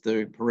endorse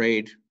the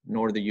parade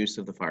nor the use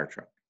of the fire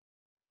truck.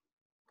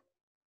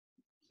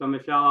 So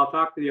Michelle, I'll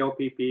talk to the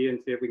OPP and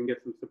see if we can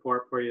get some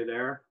support for you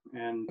there.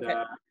 And,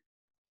 Okay.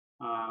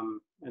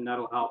 and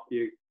that'll help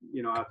you,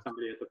 have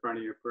somebody at the front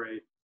of your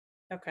parade.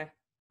 Okay.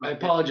 I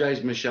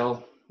apologize,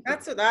 Michelle.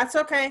 That's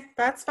okay.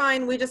 That's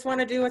fine. We just want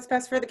to do what's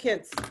best for the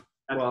kids. That's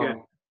Well,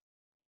 good.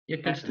 you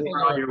can Thanks still,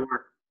 for all your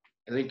work.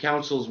 I think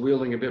council's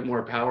wielding a bit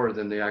more power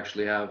than they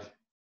actually have.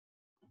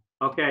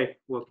 Okay,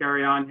 we'll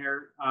carry on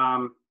here.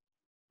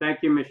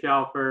 Thank you,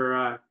 Michelle,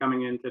 for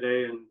coming in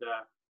today and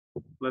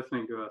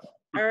listening to us.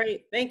 All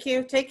right. Thank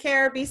you. Take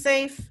care. Be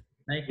safe.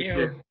 thank You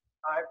you. too.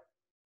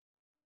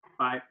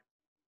 Bye.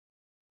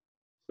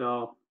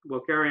 So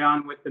we'll carry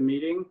on with the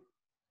meeting.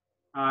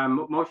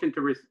 Motion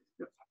to,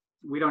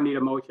 we don't need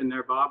a motion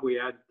there, Bob. We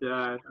had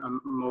a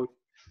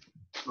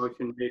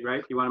motion made,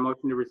 right? You want a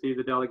motion to receive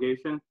the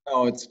delegation?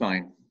 Oh, it's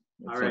fine.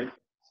 All right.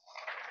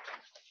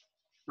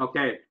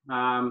 Okay.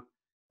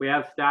 We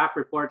have staff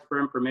reports for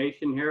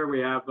information here. We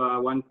have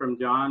one from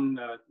John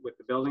with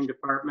the building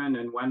department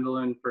and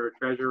Wendelin for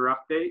treasurer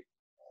update.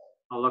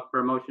 I'll look for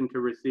a motion to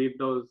receive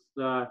those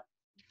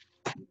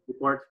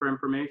reports for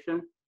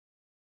information.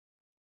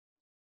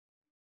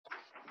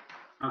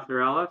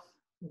 Councillor Ellis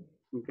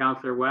and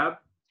Councillor Webb.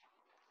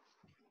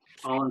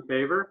 All in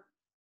favor?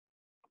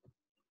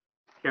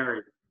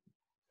 Carried.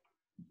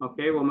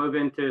 Okay, we'll move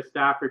into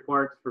staff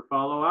reports for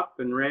follow-up.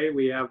 And Ray,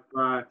 we have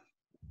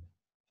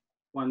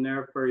one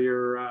there for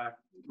your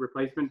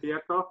replacement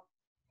vehicle.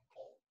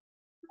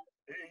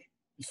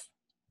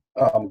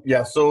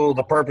 Yeah, so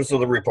the purpose of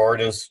the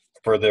report is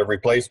for the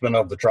replacement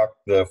of the truck,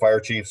 the fire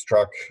chief's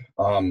truck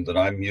that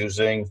I'm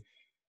using.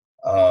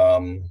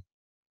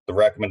 The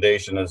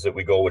recommendation is that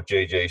we go with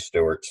J.J.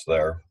 Stewart's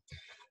there.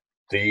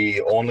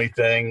 The only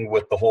thing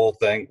with the whole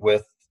thing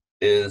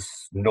is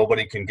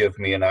nobody can give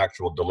me an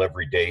actual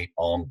delivery date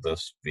on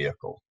this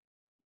vehicle.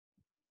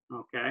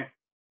 Okay.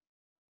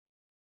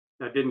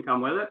 That didn't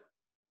come with it?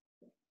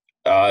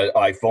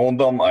 I phoned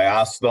them, I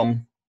asked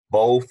them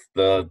both,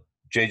 the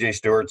J.J.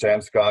 Stewart's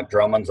and Scott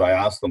Drummond's, I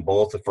asked them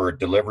both for a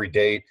delivery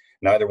date.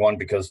 Neither one,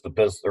 because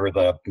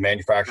the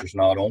manufacturer's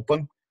not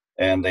open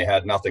and they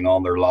had nothing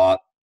on their lot.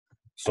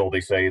 So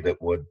they say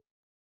that would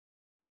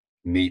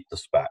meet the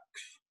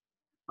specs.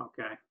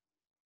 Okay.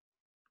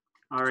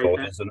 All right. So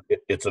then.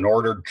 it's an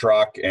ordered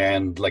truck,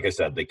 and like I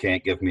said, they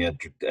can't give me a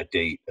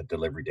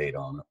delivery date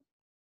on it.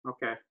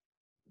 Okay.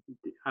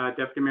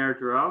 Deputy Mayor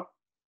Giroux?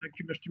 Thank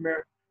you, Mr.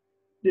 Mayor.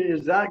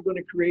 Is that going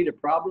to create a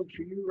problem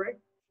for you, Ray?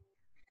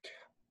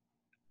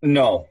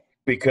 No,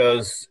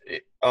 because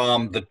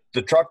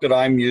the truck that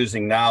I'm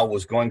using now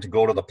was going to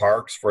go to the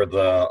parks for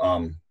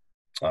the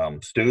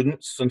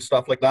students and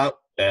stuff like that.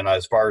 And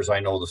as far as I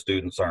know, the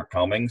students aren't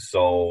coming,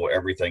 so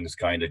everything's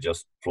kind of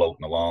just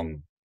floating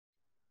along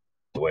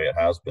the way it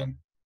has been.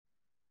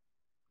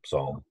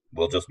 So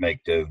we'll just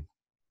make do.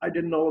 I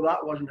didn't know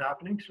that wasn't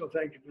happening, so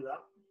thank you for that.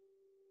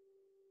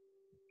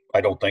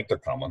 I don't think they're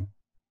coming.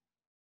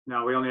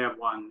 No, we only have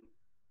one.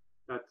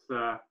 That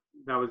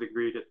was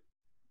agreed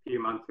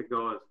few months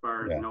ago as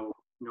far as Yeah. no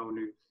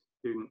new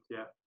students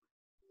yet.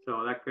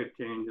 So that could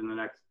change in the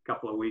next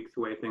couple of weeks,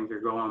 the way things are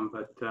going,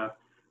 but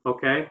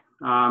okay.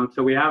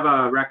 So we have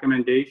a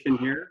recommendation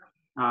here.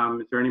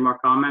 Is there any more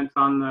comments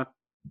on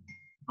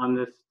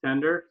this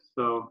tender?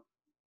 So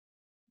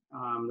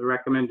the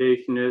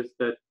recommendation is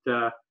that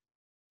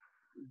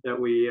that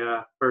we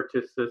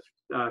purchase this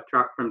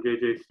truck from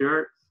JJ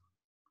Stewart's.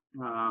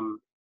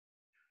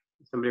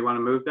 Somebody want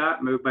to move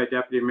that? Moved by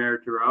Deputy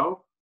Mayor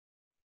Giroux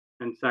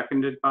and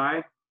seconded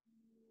by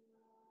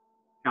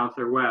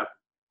Councillor Webb.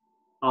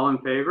 All in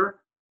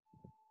favor?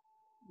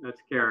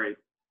 That's carried.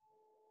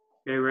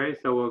 Okay, Ray,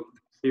 so we'll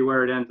see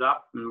where it ends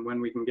up and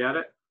when we can get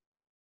it.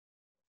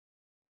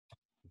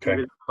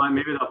 Okay.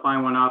 Maybe they'll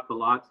find one off the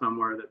lot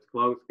somewhere that's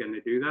close. Can they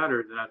do that,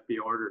 or does it have to be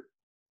ordered?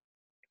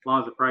 As long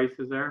as the price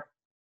is there?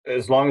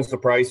 As long as the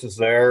price is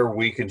there,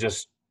 we could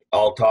just,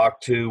 I'll talk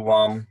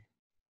to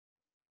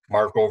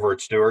Mark over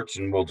at Stewart's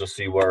and we'll just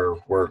see where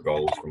it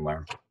goes from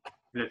there.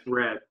 And it's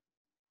red.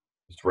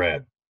 It's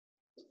red.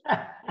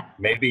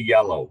 Maybe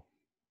yellow.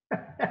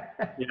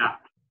 Yeah,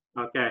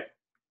 okay.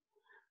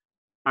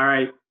 All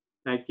right,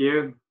 thank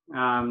you.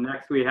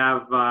 Next we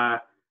have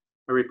a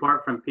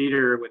report from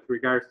Peter with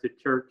regards to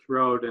Church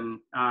Road, and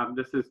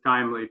this is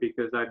timely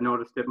because I've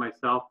noticed it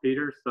myself,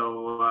 Peter,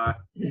 so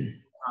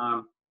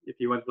if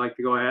you would like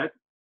to go ahead.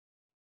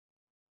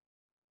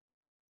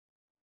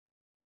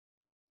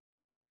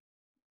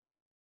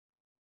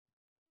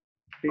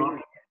 Oh,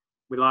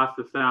 we lost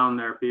the sound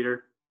there,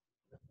 Peter.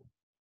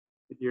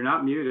 You're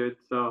not muted,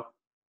 so.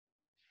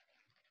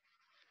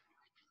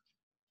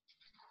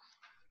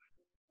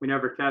 We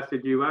never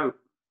tested you out.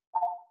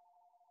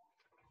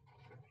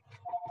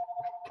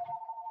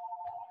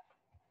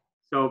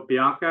 So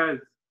Bianca,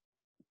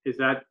 is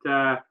that,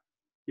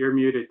 you're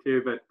muted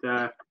too,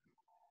 but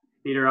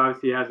Peter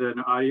obviously has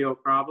an audio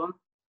problem.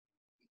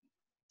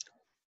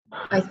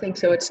 I think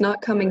so. It's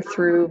not coming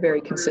through very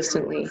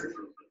consistently.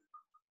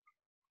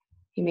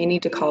 You may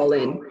need to call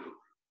in.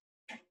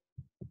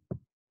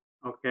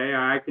 Okay,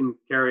 I can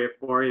carry it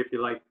for you if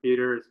you like,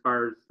 Peter, as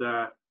far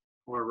as,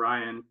 or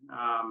Ryan.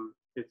 I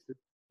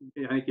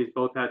think you've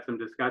both had some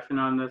discussion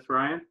on this,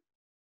 Ryan.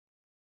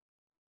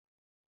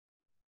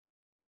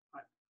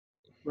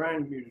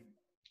 Ryan muted.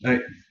 Hey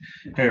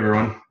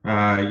everyone.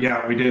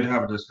 Yeah, we did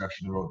have a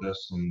discussion about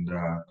this, and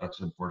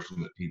that's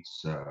unfortunate that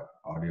Pete's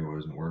audio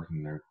isn't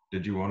working there.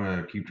 Did you want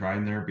to keep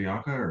trying there,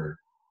 Bianca, or?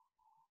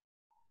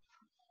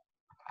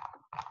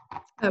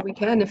 We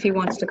can if he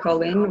wants to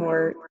call in,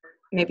 or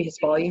maybe his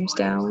volume's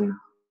down.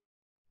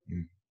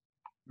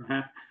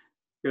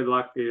 Good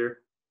luck, Peter.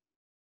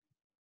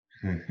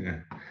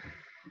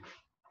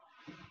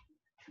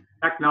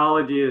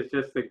 Technology is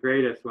just the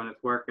greatest when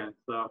it's working.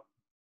 So,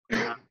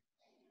 yeah.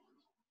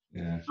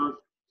 So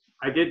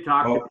I did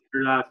talk to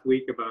Peter last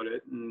week about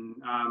it, and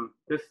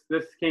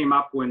this came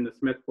up when the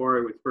Smith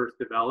Quarry was first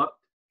developed.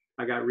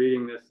 I got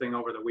reading this thing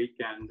over the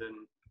weekend,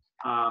 and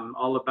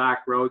all the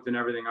back roads and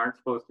everything aren't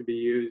supposed to be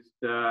used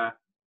from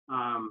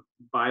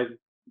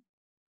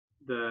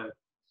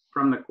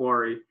the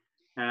quarry,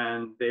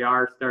 and they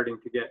are starting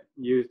to get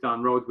used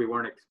on roads we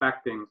weren't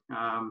expecting.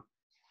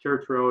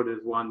 Church Road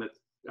is one that's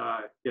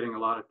getting a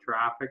lot of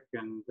traffic,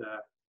 and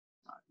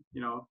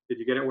did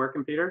you get it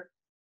working, Peter?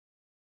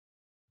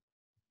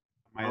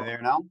 Am I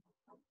there now?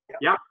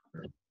 Yeah.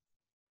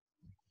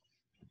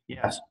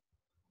 Yes.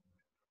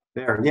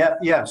 There. Yeah.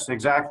 Yes.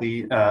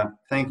 Exactly.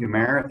 Thank you,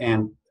 Mayor.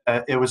 And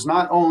it was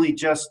not only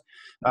just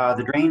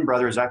the Drain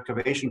Brothers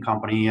Excavation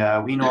Company.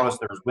 We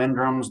noticed there was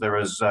Windrums. There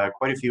was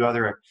quite a few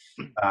other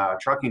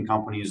trucking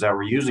companies that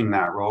were using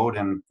that road,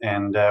 and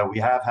we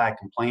have had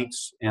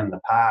complaints in the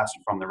past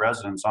from the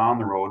residents on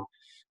the road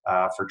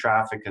for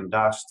traffic and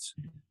dust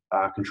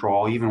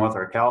control, even with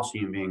our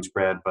calcium being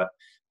spread. But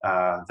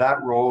that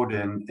road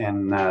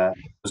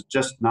was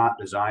just not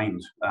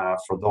designed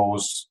for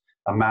those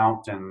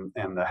amount and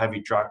the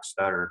heavy trucks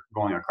that are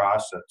going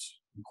across it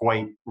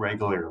quite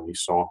regularly.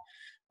 So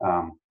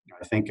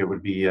I think it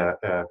would be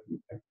a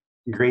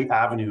great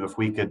avenue if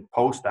we could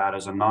post that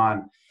as a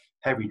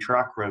non-heavy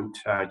truck route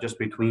just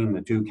between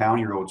the two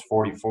county roads,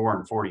 44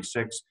 and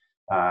 46,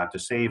 to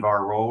save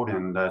our road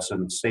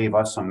and save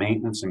us some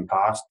maintenance and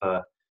cost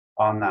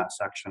on that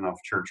section of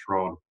Church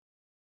Road.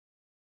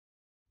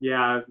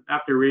 Yeah,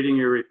 after reading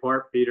your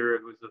report, Peter,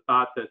 it was the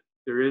thought that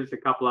there is a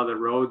couple other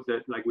roads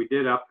that, like, we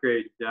did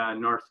upgrade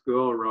North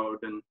School Road,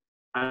 and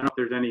I don't know if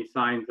there's any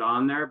signs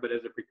on there, but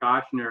as a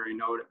precautionary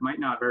note, it might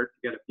not hurt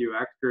to get a few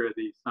extra of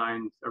these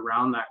signs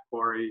around that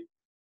quarry,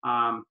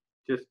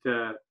 just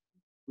to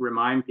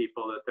remind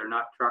people that they're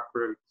not truck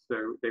routes.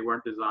 They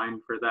weren't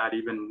designed for that,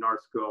 even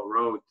North School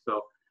Road.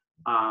 So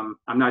I'm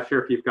not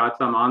sure if you've got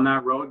some on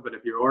that road, but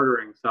if you're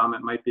ordering some,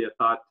 it might be a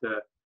thought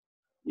to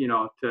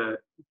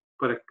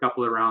put a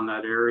couple around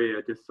that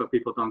area, just so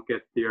people don't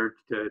get the urge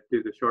to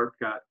do the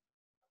shortcut.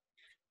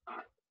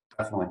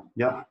 Definitely.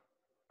 Yep.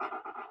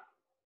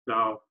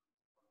 So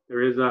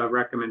there is a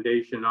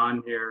recommendation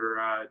on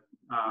here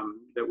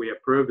that we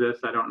approve this.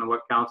 I don't know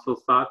what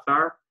council's thoughts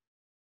are.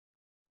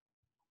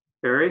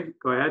 Barry,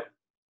 go ahead.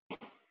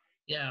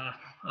 Yeah,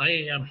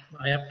 I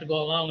have to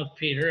go along with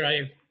Peter.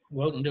 I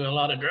go out and do a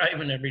lot of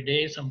driving every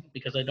day,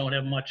 because I don't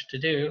have much to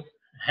do,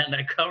 and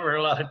I cover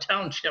a lot of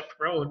township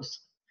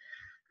roads,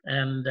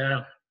 and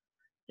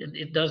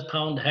it does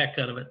pound the heck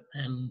out of it.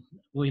 And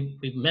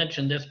we've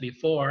mentioned this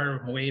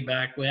before, way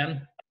back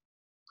when,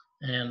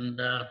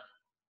 and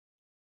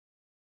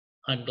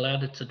I'm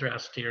glad it's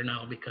addressed here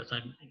now because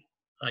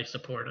I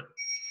support it.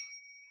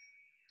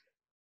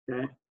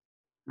 Okay.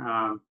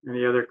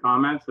 Any other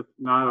comments? If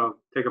not, I'll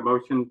take a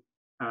motion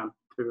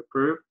to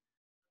approve.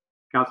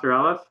 Councillor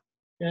Ellis?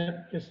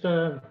 Yeah, just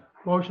a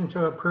motion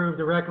to approve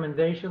the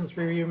recommendation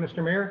through you,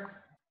 Mr. Mayor.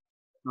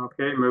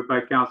 Okay, moved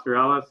by Councillor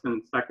Ellis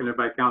and seconded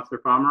by Councillor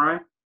Pomeroy.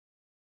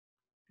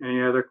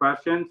 Any other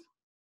questions?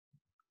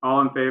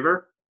 All in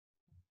favor?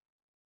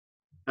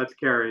 That's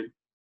carried.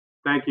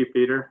 Thank you,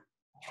 Peter.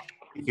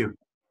 Thank you.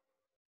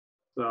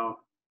 So,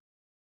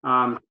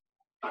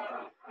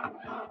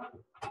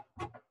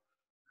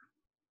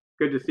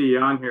 good to see you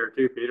on here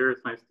too, Peter.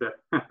 It's nice to,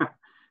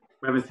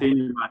 we haven't seen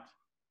you much.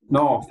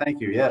 No,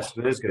 thank you. Yes,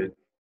 it is good.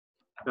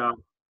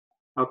 So,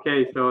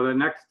 okay, so the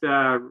next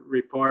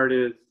report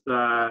is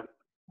from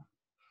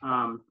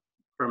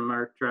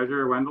our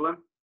treasurer, Wendelin.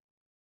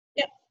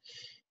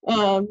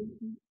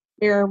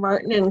 Mayor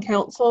Martin and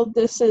Council,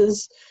 this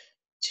is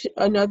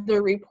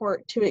another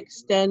report to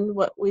extend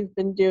what we've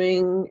been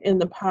doing in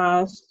the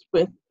past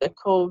with the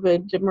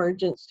COVID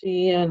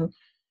emergency and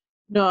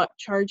not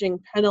charging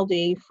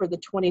penalty for the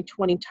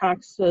 2020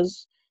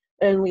 taxes.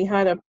 And we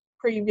had a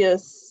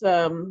previous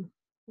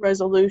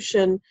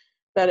resolution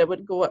that it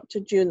would go up to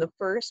June the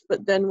 1st,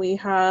 but then we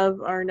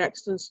have our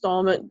next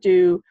installment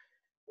due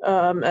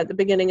at the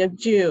beginning of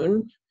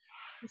June.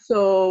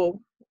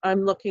 So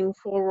I'm looking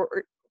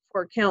forward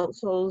for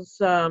council's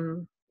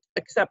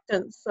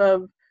acceptance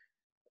of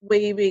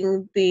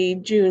waiving the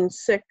June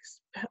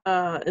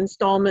 6th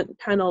installment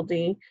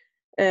penalty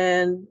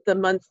and the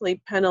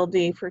monthly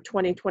penalty for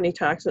 2020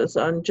 taxes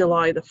on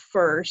July the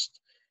 1st.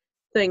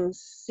 Things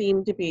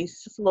seem to be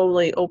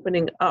slowly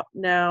opening up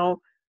now.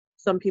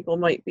 Some people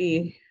might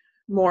be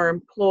more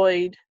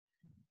employed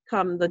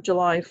come the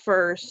July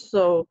 1st.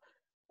 So,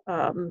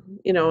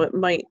 you know, it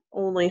might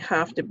only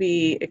have to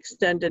be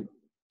extended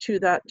to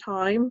that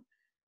time.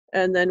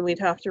 And then we'd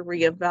have to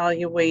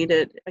reevaluate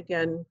it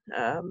again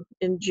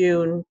in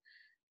June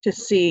to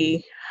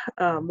see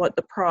what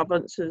the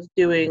province is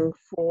doing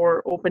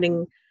for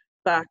opening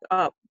back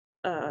up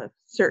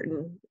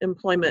certain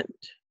employment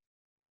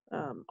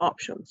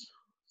options.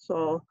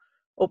 So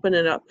open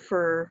it up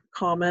for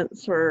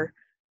comments or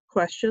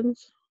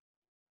questions.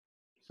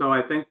 So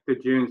I think the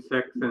June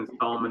 6th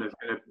installment is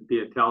going to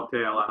be a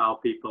telltale of how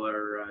people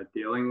are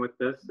dealing with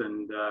this.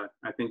 And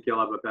I think you'll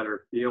have a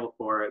better feel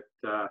for it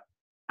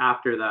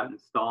after that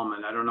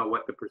installment. I don't know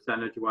what the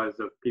percentage was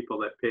of people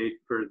that paid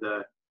for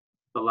the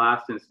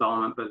last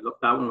installment, but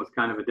that one was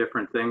kind of a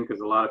different thing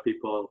because a lot of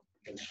people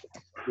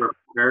were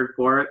prepared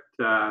for it.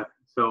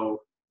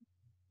 So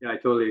yeah, I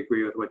totally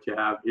agree with what you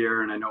have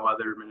here. And I know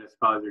other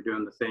municipalities are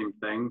doing the same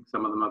thing.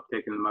 Some of them have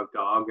taken them out to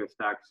August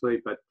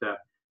actually, but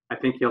I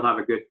think you'll have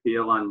a good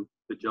feel on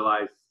the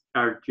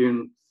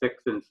June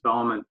 6th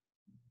installment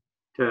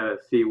to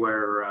see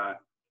where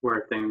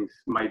things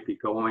might be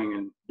going,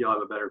 and you'll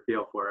have a better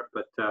feel for it.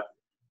 But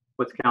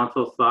what's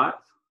council's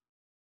thoughts?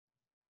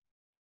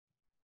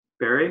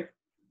 Barry?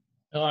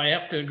 Oh, I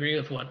have to agree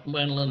with what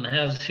Wendelin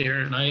has here,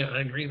 and I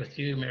agree with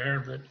you,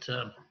 Mayor,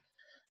 that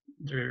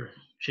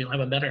she'll have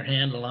a better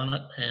handle on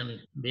it and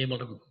be able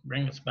to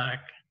bring us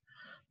back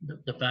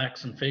the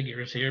facts and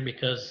figures here,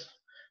 because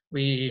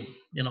we,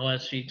 you know,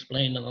 as she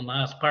explained in the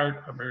last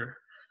part of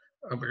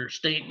her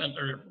statement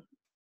or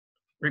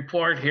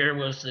report here,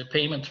 was the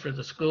payments for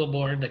the school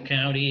board, the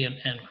county,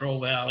 and Crow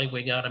Valley.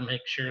 We got to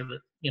make sure that,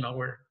 you know,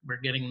 we're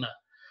getting the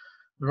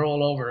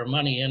rollover of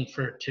money in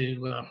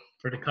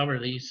to cover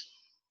these.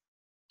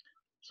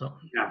 So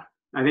yeah,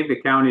 I think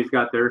the county's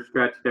got theirs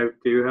stretched out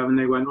too, haven't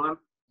they, Wendelin?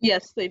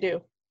 Yes, they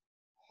do.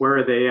 Where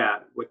are they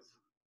at?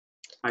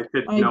 I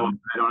should know.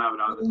 I don't have it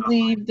on the top. I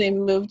believe they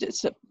moved it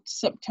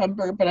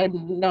September, but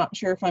I'm not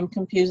sure if I'm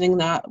confusing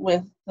that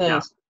with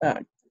the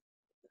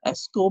a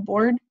school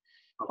board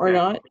or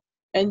not.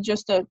 And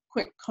just a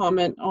quick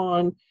comment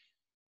on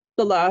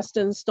the last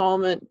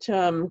installment.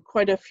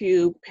 Quite a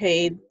few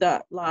paid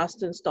that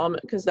last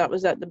installment because that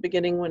was at the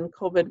beginning when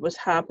COVID was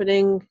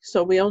happening.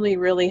 So we only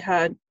really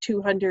had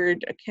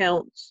 200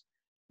 accounts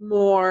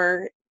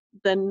more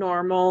than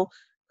normal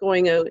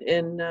going out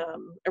in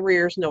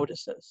arrears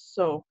notices.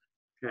 So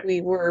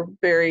we were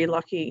very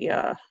lucky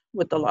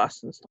with the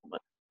last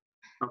installment.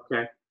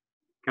 Okay.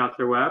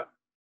 Councillor Webb?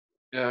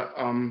 Yeah,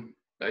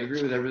 I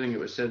agree with everything that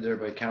was said there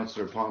by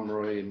Councillor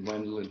Pomeroy and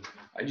Wendelin.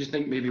 I just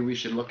think maybe we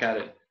should look at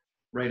it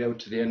right out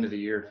to the end of the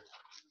year,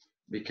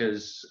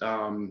 because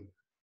the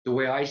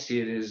way I see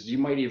it is you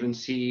might even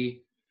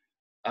see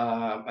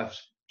a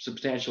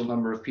substantial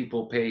number of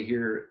people pay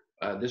here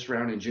this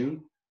round in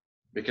June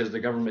because the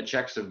government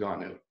checks have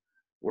gone out.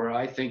 Where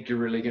I think you're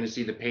really going to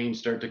see the pain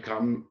start to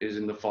come is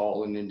in the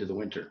fall and into the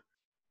winter,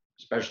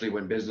 especially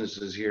when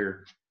businesses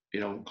here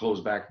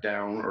close back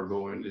down or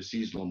go into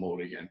seasonal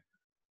mode again.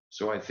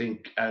 So I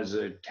think as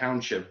a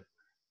township,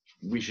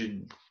 we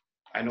should,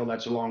 I know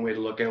that's a long way to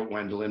look out,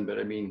 Wendelin, but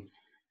I mean,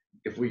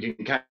 if we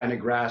can kind of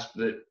grasp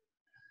that,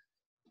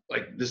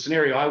 like the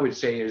scenario I would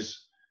say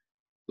is,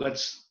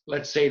 let's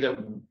say that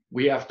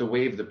we have to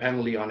waive the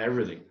penalty on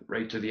everything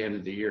right to the end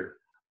of the year.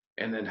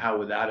 And then how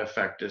would that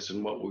affect us,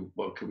 and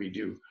what could we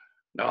do?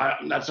 Now,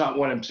 that's not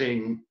what I'm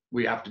saying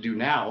we have to do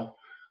now.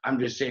 I'm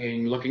just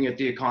saying, looking at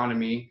the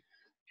economy,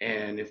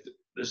 and if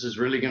this is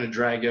really going to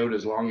drag out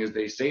as long as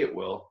they say it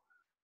will,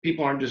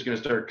 people aren't just going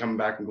to start coming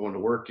back and going to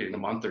work in a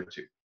month or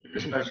two,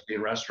 especially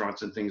in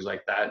restaurants and things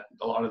like that.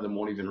 A lot of them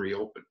won't even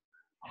reopen.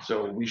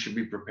 So we should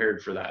be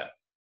prepared for that.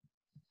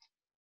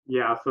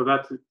 Yeah, so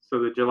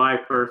the July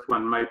 1st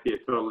one might be a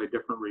totally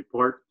different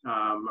report,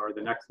 or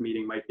the next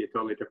meeting might be a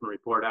totally different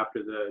report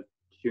after the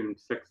June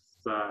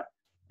 6th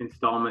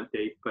installment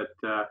date. But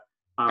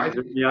I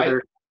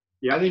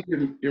yeah, think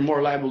you're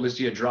more liable to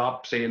see a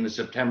drop, say, in the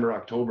September,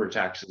 October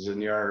taxes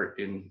than you are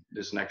in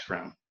this next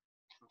round.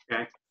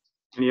 Okay.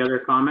 Any other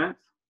comments?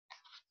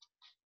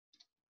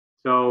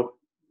 So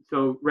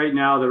right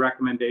now the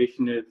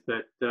recommendation is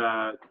that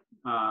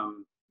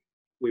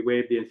we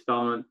waive the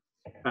installment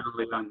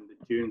penalty on the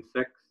June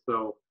 6th.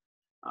 So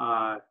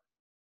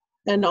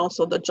and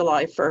also the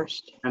July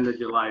 1st. And the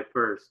July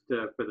 1st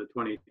for the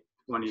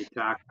 2020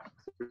 tax.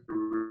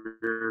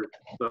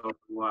 So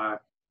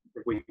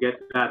if we get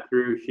that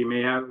through,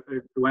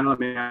 Gwendolyn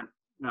may have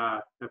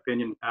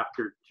opinion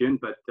after June,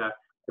 but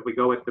if we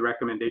go with the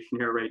recommendation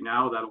here right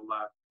now, that'll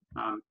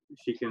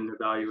she can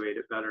evaluate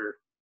it better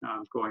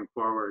going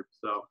forward.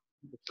 So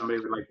if somebody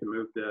would like to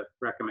move the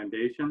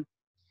recommendation.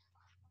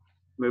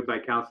 Moved by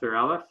Councillor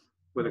Ellis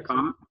with a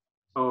comment.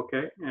 Oh,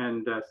 okay,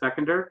 and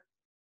seconder?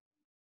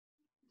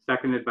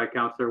 Seconded by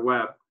Councillor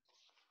Webb.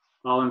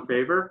 All in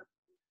favor?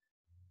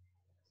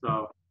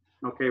 So,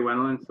 okay,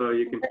 Wendelin, so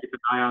you can keep an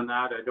eye on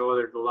that. I know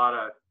there's a lot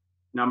of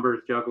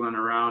numbers juggling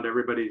around.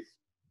 Everybody's,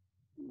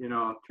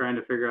 trying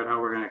to figure out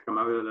how we're going to come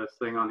out of this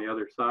thing on the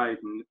other side.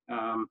 And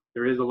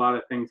there is a lot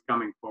of things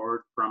coming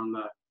forward from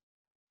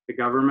the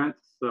government.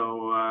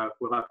 So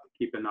we'll have to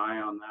keep an eye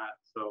on that.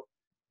 So,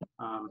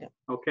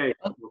 okay.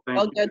 Well,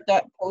 I'll get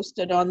that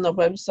posted on the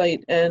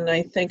website, and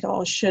I think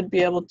I should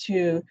be able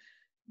to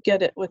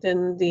get it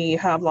within the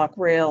Havelock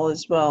Rail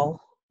as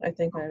well. I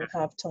think I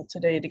have till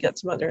today to get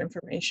some other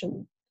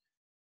information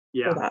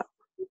for that.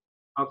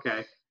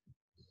 Okay.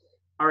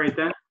 All right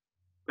then.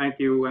 Thank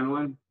you,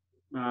 Wendelin.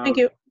 Thank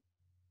you.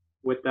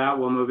 With that,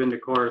 we'll move into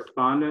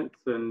correspondence,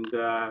 and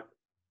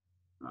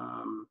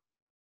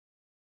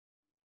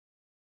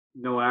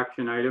no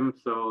action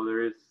items. So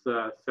there is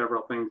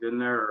several things in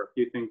there, or a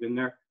few things in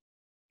there.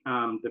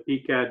 The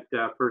PCAD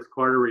first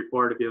quarter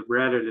report, if you've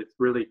read it, it's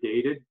really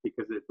dated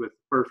because it was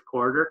first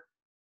quarter.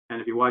 And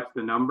if you watch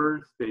the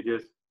numbers, they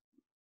just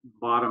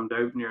bottomed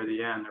out near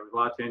the end. There was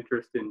lots of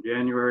interest in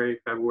January,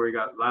 February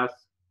got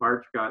less,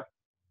 March got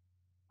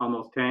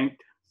almost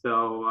tanked.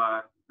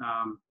 So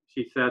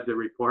she said the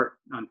report,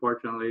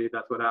 unfortunately,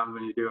 that's what happens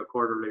when you do a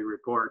quarterly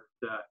report.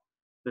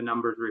 The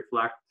numbers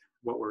reflect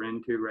what we're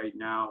into right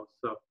now.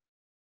 So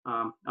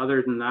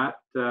other than that,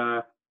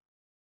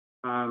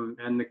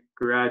 and the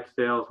garage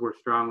sales were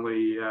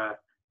strongly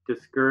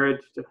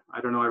discouraged.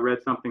 I don't know, I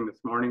read something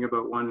this morning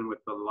about one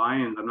with the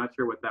Lions. I'm not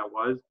sure what that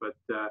was, but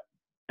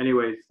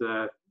anyways,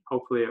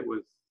 hopefully it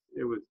was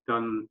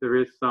done. There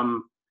is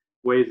some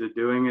ways of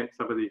doing it.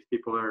 Some of these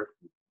people are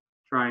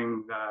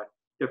trying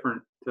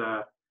different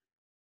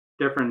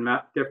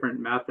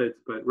methods,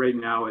 but right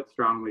now it's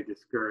strongly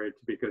discouraged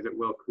because it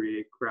will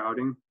create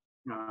crowding.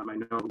 I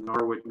know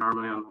Norwood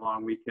normally on the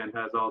long weekend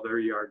has all their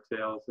yard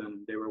sales,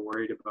 and they were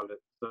worried about it.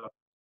 So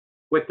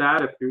with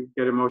that, if you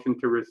get a motion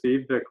to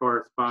receive the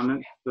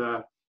correspondence,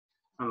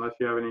 unless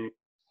you have any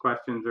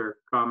questions or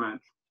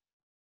comments.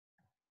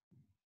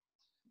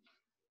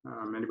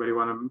 Anybody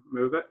want to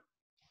move it?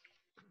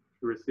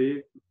 To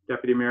receive.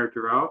 Deputy Mayor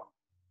Giroux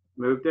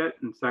moved it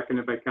and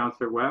seconded by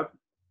Councillor Webb.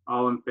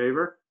 All in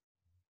favor?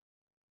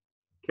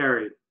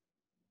 Carried.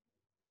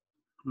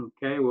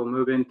 Okay, we'll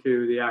move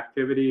into the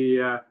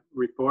activity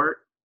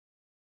report.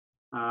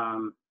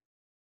 As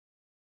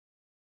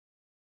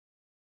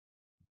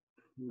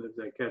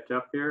I catch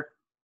up here.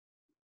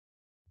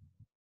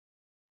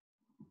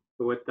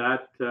 So with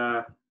that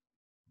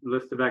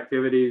list of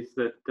activities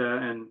that,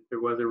 and there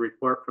was a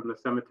report from the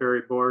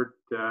cemetery board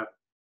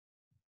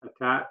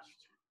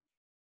attached.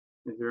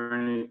 Is there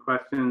any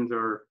questions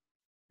or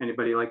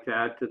anybody like to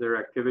add to their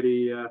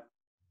activity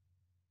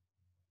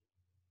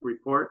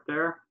report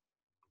there?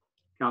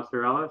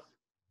 Councillor Ellis?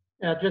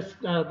 Yeah,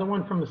 just the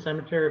one from the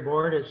cemetery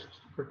board is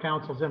for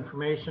council's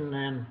information,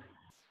 and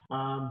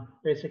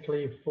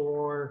basically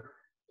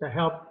to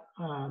help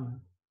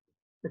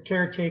the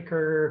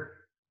caretaker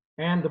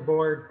and the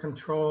board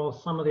control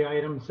some of the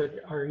items that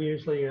are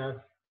usually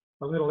a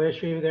little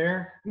issue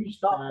there.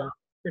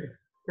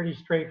 Pretty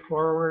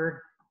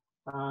straightforward.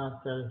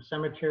 The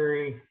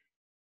cemetery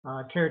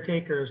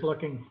caretaker is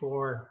looking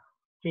for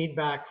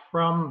feedback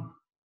from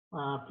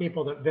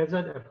people that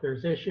visit if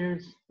there's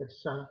issues.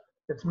 It's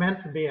it's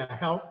meant to be a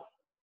help,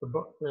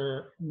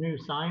 the new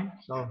sign.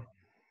 So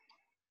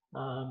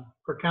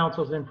for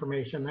council's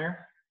information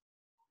there.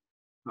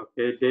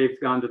 Okay, Dave's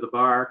gone to the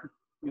bar.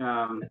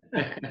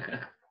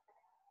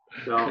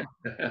 So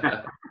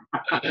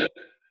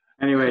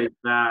anyways,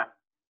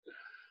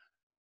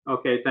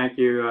 okay, thank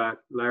you,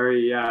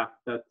 Larry. Yeah,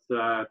 that's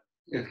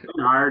it's been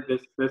hard.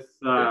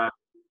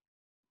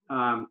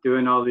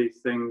 Doing all these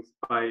things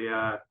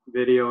by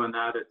video and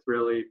that, it's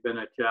really been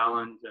a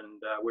challenge,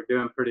 and we're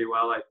doing pretty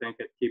well, I think,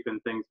 at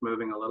keeping things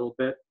moving a little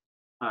bit.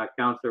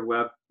 Councillor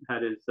Webb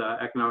had his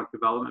economic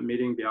development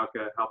meeting.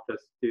 Bianca helped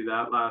us do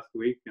that last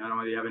week. I don't know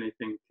whether you have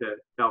anything to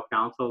tell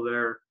council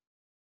there,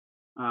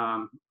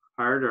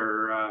 Hart,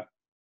 or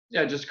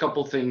Yeah, just a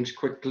couple things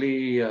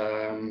quickly.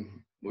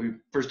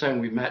 First time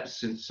we've met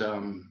since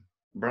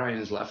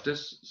Brian's left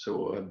us.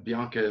 So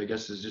Bianca, I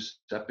guess, is just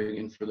stepping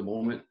in for the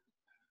moment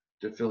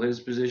to fill his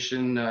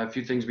position. A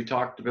few things we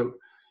talked about.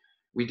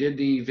 We did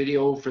the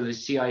video for the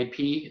CIP,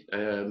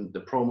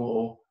 the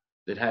promo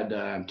that had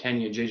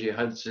Tanya JJ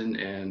Hudson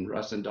and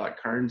Russ and Dot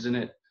Carnes in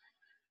it.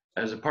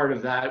 As a part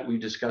of that, we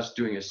discussed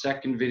doing a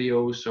second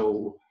video.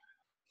 So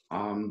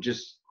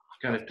just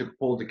kind of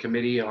polled the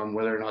committee on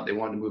whether or not they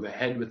wanted to move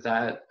ahead with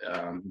that.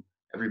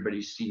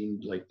 Everybody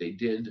seemed like they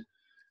did.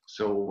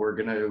 So we're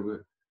going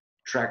to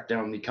track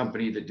down the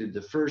company that did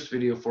the first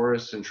video for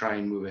us and try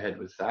and move ahead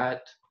with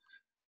that.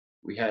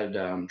 We had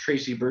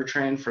Tracy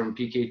Bertrand from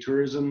PK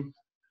Tourism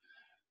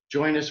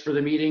join us for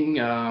the meeting.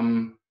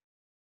 A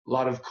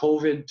lot of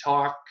COVID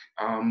talk.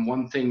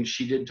 One thing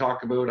she did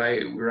talk about,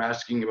 we were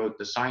asking about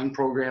the sign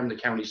program, the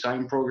county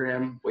sign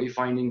program,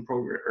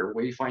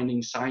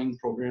 wayfinding sign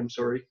program,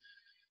 sorry,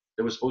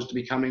 that was supposed to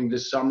be coming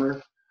this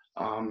summer.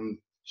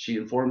 She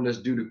informed us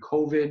due to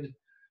COVID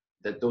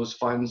that those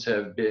funds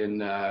have been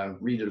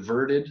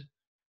rediverted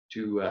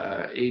to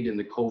aid in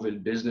the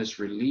COVID business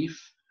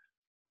relief.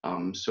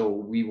 So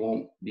we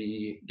won't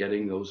be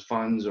getting those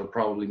funds or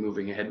probably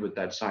moving ahead with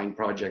that sign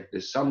project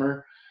this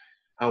summer.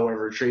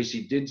 However,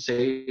 Tracy did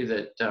say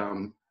that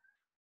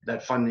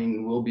that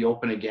funding will be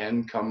open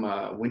again come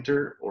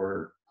winter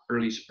or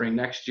early spring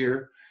next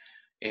year.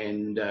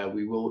 And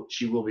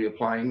she will be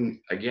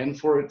applying again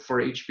for it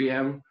for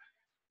HBM.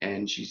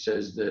 And she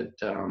says that,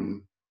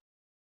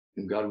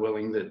 God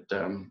willing, that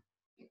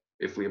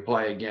if we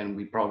apply again,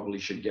 we probably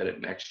should get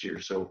it next year.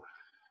 So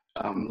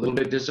a little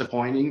bit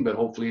disappointing, but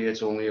hopefully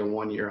it's only a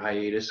 1-year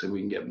hiatus and we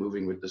can get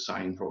moving with the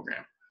sign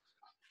program.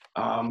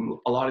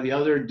 A lot of the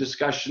other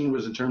discussion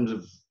was in terms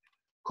of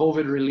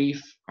COVID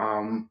relief.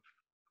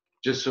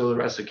 Just so the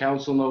rest of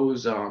council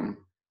knows, as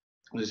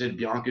I said,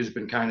 Bianca's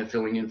been kind of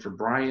filling in for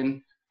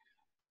Brian.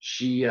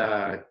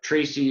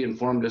 Tracy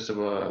informed us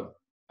of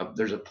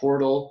there's a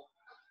portal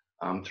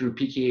through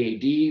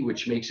PKAD,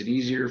 which makes it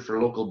easier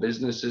for local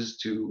businesses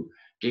to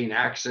gain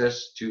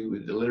access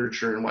to the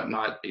literature and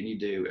whatnot they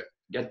need to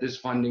get this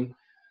funding.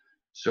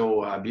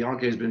 So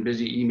Bianca has been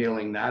busy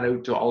emailing that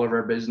out to all of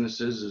our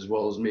businesses, as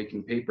well as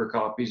making paper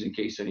copies in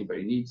case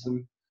anybody needs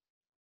them.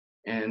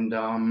 And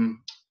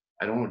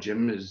I don't know,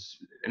 Jim, is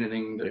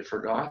anything that I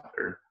forgot?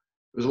 Or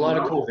there was a lot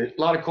of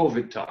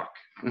COVID talk.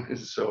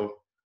 So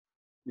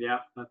yeah,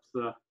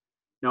 that's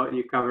no,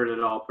 you covered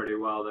it all pretty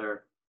well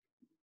there.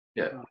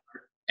 Yeah,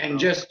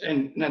 and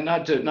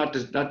not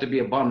to be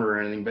a bummer or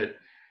anything, but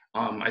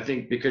I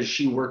think because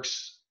she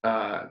works,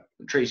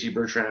 Tracy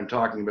Bertrand I'm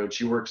talking about,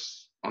 she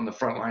works on the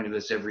front line of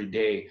this every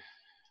day.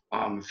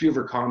 A few of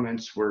her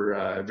comments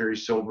were very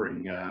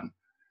sobering.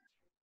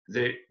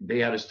 They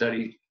had a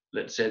study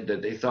that said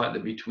that they thought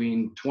that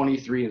between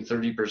 23 and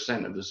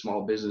 30% of the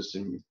small business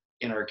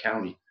in our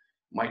county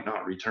might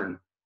not return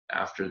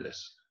after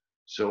this.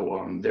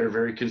 So they're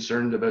very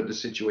concerned about the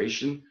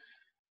situation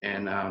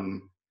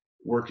and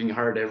working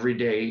hard every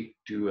day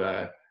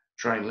to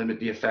try and limit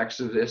the effects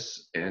of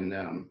this and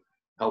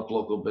help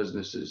local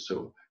businesses.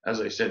 So as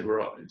I said,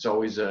 it's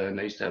always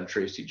nice to have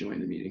Tracy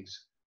join the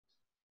meetings.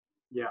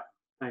 Yeah,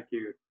 thank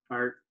you,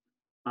 Art.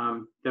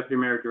 Deputy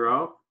Mayor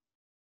Giroux.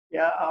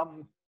 Yeah,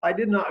 I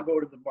did not go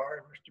to the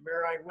bar, Mr.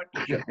 Mayor. I went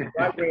to shut the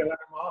driveway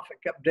alarm off.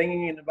 It kept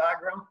dinging in the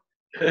background.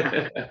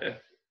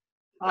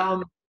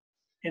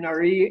 And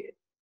I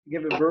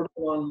give a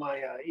verbal on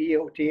my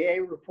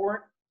EOTA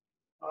report.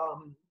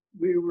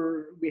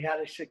 We had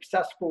a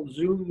successful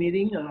Zoom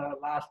meeting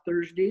last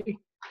Thursday.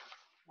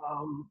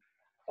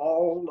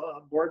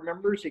 All board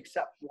members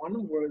except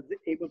one were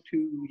able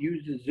to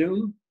use the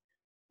Zoom.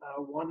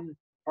 One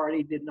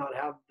party did not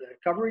have the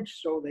coverage,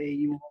 so they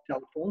used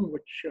telephone,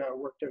 which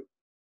worked out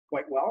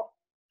quite well.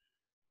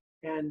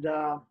 And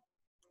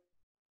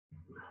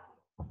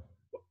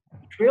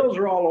trails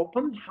are all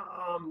open.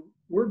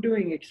 We're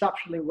doing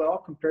exceptionally well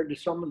compared to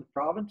some in the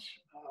province.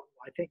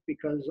 I think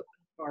because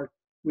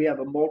we have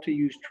a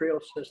multi-use trail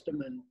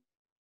system and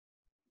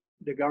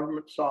the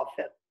government saw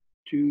fit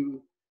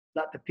to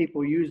let the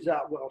people use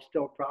that while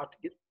still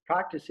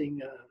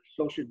practicing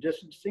social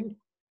distancing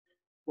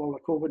while the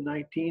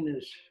COVID-19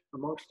 is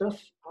amongst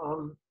us.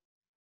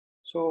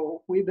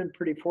 So we've been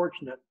pretty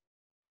fortunate.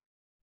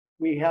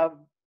 We have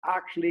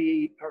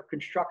actually, our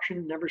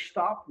construction never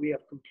stopped. We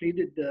have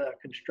completed the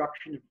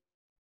construction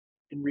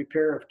and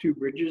repair of 2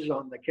 bridges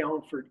on the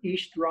Callanford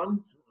East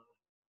Run.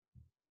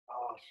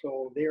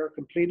 So they are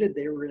completed.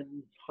 They were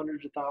in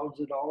hundreds of thousands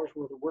of dollars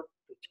worth of work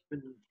that's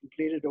been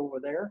completed over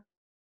there.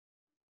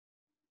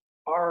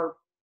 Our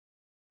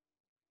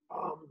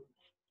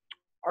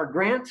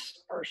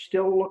grants are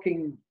still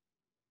looking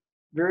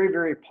very,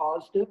 very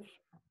positive.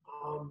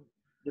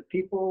 The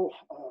people,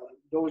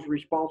 those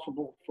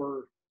responsible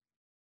for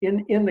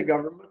in the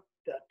government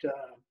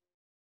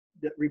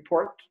that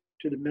report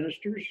to the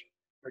ministers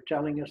are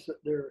telling us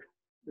that they're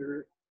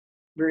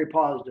very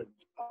positive.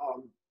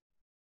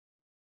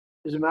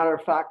 As a matter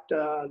of fact,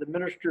 the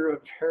Minister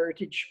of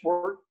Heritage,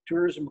 Sport,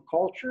 Tourism, and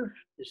Culture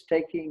is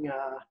taking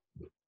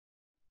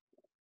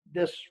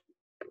this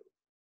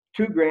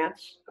 2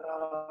 grants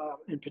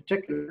in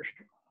particular,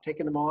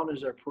 taking them on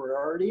as a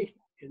priority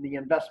in the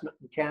Investment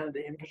in Canada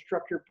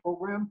Infrastructure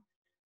Program,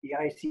 the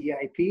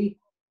ICIP,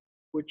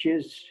 which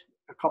is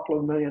a couple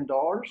of $1 million,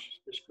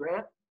 this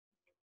grant,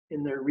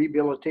 in the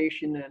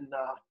rehabilitation and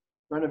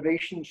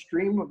renovation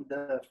stream of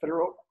the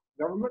federal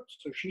government.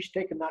 So she's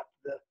taken that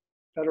to the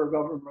federal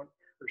government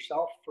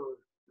herself for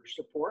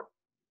support.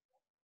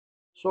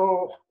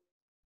 So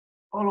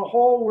on a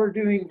whole, we're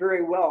doing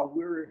very well.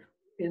 We're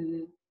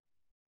in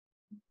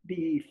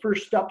the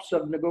first steps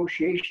of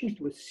negotiations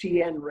with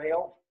CN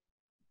Rail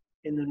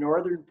in the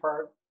northern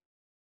part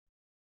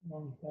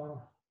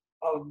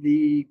of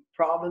the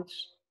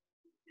province,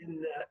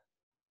 in the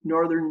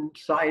northern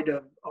side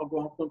of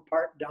Algonquin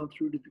Park down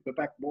through to the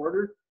Quebec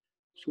border.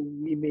 So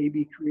we may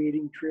be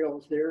creating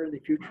trails there in the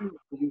future,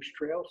 loose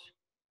trails.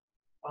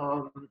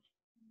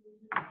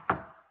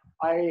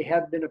 I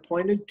have been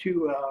appointed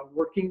to a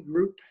working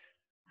group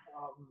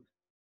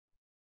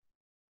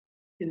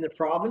in the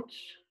province.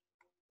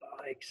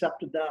 I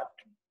accepted that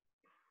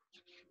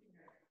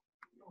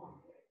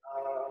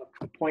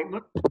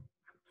appointment,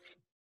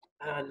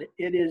 and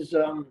it is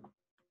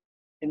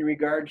in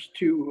regards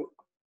to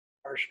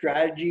our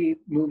strategy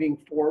moving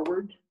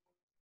forward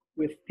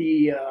with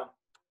the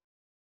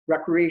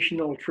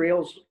Recreational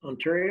Trails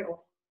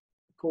Ontario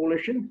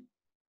Coalition.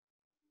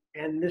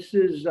 And this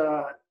is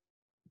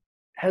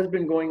has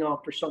been going on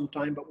for some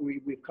time, but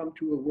we've come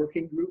to a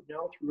working group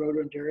now throughout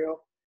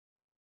Ontario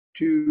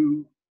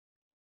to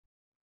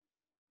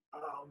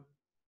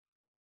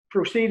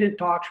proceed in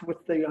talks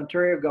with the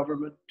Ontario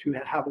government to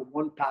have a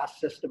one-pass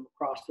system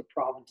across the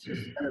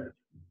provinces and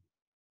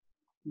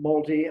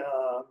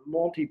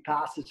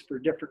multi-passes for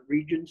different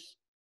regions.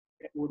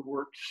 It would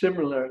work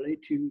similarly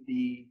to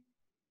the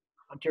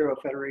Ontario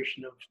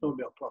Federation of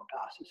Snowmobile Club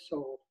passes.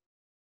 So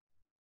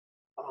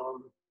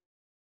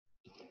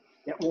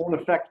it won't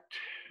affect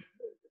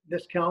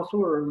this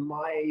council or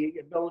my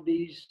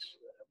abilities.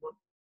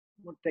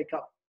 Won't take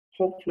up,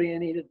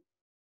 hopefully,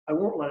 I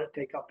won't let it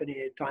take up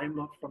any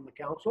time from the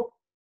council,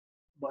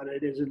 but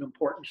it is an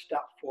important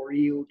step for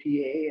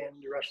EOTA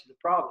and the rest of the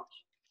province.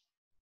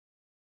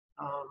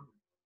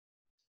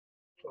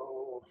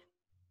 So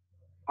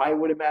I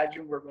would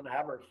imagine we're going to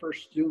have our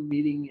first Zoom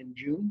meeting in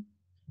June,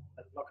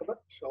 at the look of it.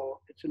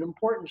 So it's an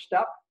important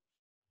step,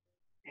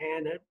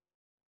 and it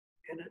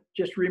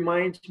just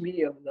reminds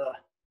me of the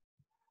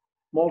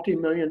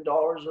multi-million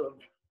dollars of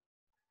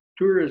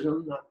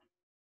tourism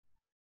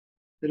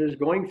that is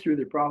going through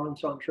the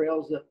province on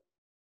trails that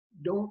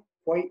don't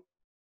quite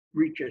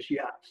reach us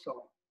yet.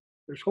 So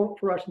there's hope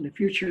for us in the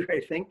future, I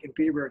think, in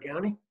Peterborough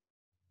County.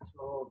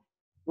 So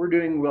we're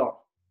doing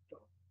well. So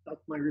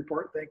that's my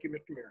report. Thank you,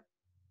 Mr. Mayor.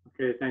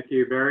 Okay, thank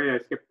you, Barry. I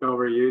skipped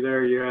over you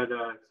there. You had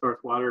a source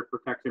water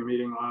protection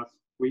meeting last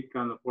week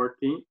on the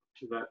 14th.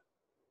 Is that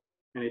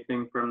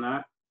anything from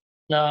that?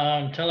 No,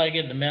 until I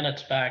get the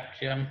minutes back,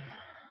 Jim.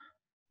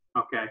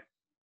 Okay.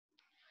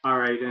 All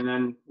right, and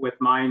then with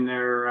mine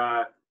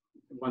there,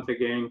 once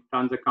again,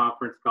 tons of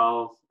conference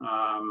calls.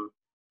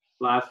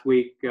 Last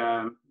week,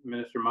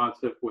 Minister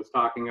Monsef was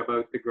talking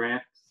about the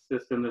grant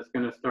system that's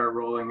going to start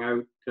rolling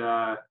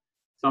out.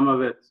 Some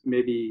of it's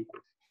maybe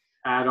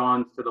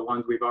add-ons to the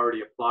ones we've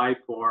already applied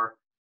for.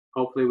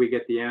 Hopefully we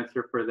get the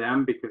answer for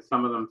them, because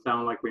some of them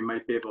sound like we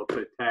might be able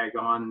to tag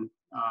on,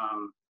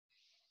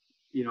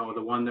 you know,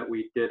 the one that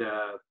we did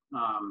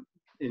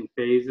in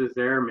phases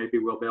there. Maybe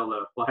we'll be able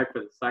to apply for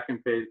the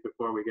second phase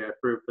before we get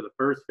approved for the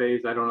first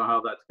phase. I don't know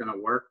how that's going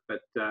to work,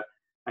 but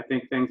I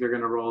think things are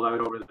going to roll out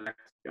over the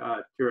next 2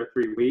 or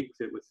 3 weeks.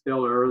 It was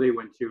still early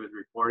when she was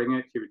reporting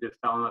it. She was just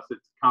telling us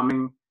it's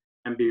coming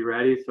and be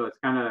ready. So it's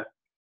kind of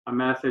a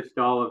message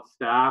to all of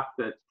staff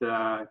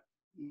that,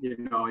 you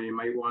know, you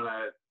might want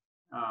to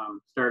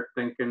start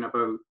thinking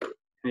about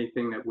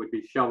anything that would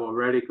be shovel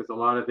ready, because a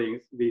lot of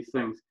these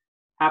things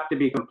have to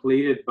be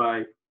completed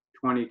by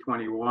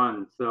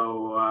 2021.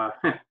 So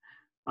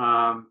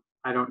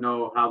I don't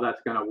know how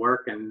that's going to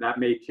work, and that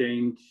may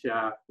change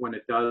when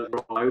it does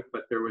roll out,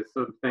 but there was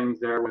some things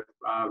there with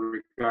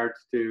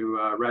regards to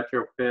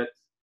retrofits.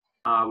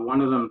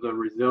 One of them is a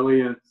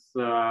resilience,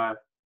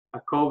 a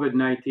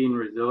COVID-19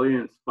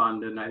 resilience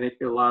fund, and I think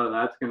a lot of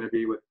that's going to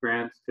be with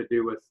grants to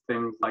do with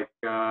things like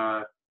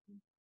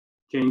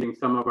changing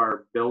some of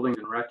our buildings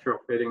and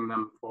retrofitting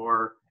them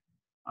for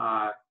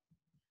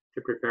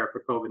to prepare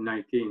for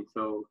COVID-19.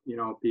 So, you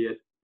know, be it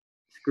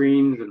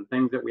screens and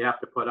things that we have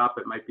to put up,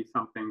 it might be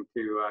something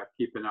to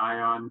keep an eye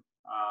on.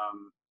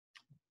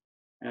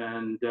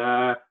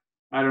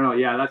 I don't know.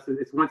 Yeah,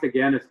 it's once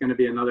again, it's going to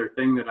be another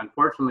thing that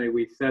unfortunately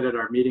we said at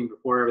our meeting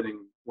before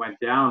everything went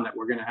down that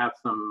we're going to have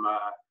some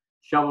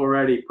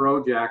shovel-ready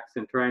projects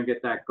and try and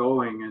get that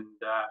going. And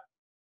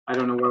I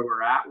don't know where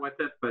we're at with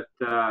it, but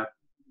they're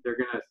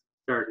going to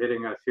start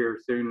hitting us here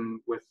soon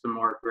with some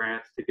more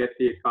grants to get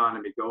the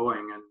economy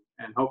going.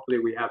 And hopefully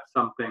we have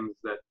some things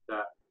that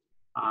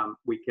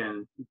we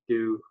can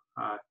do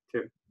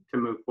to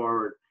move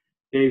forward.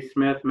 Dave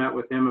Smith, met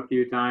with him a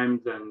few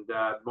times, and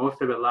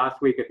most of it last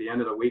week. At the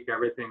end of the week,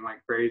 everything went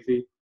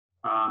crazy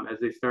as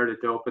they started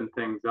to open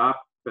things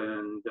up.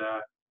 And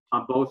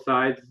on both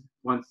sides,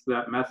 once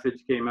that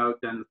message came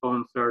out, then the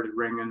phone started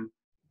ringing,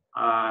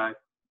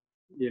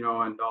 you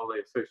know, and all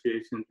the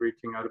associations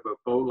reaching out about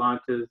boat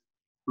launches.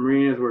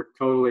 Marinas were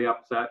totally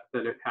upset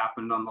that it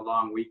happened on the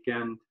long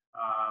weekend.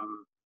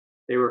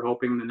 They were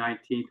hoping the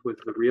 19th was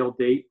the real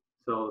date.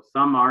 So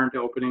some aren't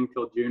opening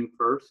till June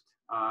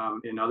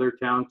 1st in other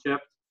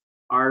townships.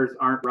 Ours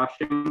aren't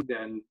rushing.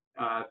 And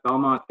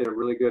Belmont did a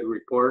really good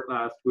report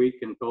last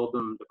week and told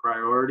them the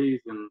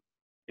priorities. And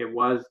it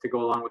was to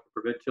go along with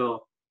the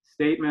provincial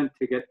statement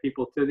to get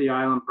people to the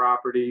island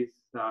properties.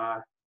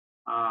 And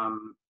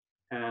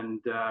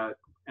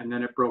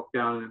then it broke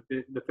down.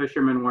 The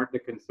fishermen weren't the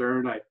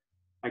concern.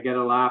 I get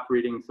a laugh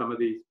reading some of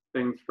these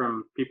things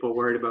from people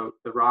worried about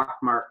the rock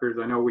markers.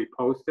 I know we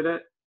posted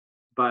it,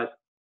 but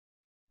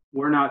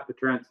we're not the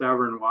Trent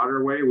Severn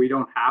Waterway. We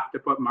don't have to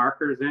put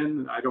markers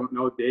in. I don't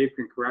know, Dave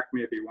can correct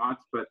me if he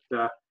wants, but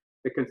the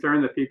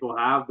concern that people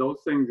have,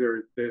 those things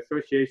are, the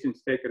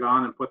associations take it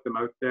on and put them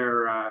out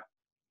there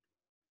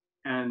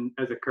and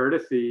as a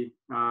courtesy,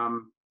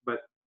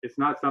 but it's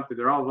not something,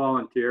 they're all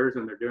volunteers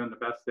and they're doing the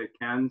best they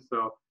can.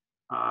 So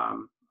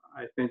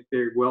I think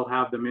they will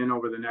have them in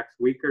over the next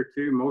week or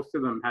two. Most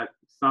of them had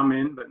some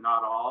in, but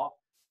not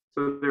all.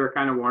 So they were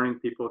kind of warning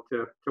people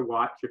to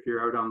watch if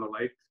you're out on the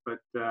lakes.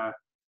 But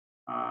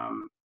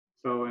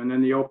so, and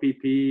then the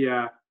OPP,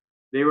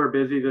 they were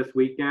busy this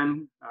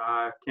weekend.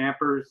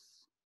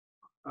 Campers,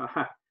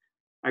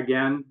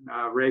 again,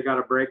 Ray got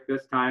a break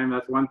this time.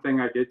 That's one thing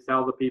I did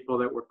tell the people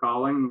that were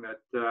calling, that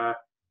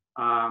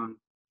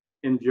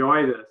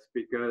enjoy this,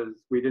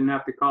 because we didn't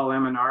have to call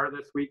M&R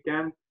this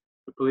weekend.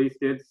 The police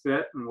did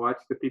sit and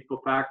watch the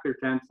people pack their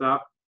tents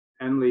up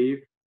and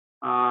leave.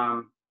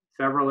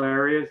 Several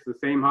areas, the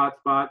same hot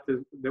spots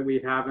that we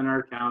have in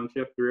our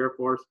township, 3 or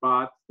 4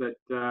 spots that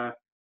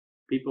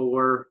people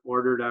were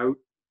ordered out.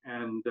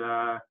 And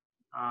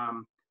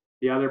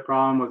the other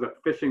problem was a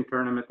fishing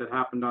tournament that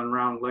happened on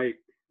Round Lake.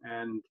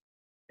 And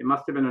it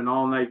must have been an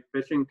all-night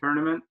fishing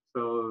tournament.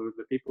 So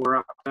the people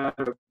were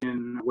upset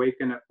and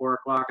awakened at 4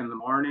 o'clock in the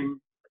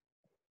morning.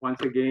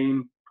 Once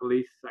again,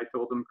 police, I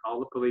told them, call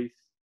the police.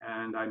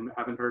 And I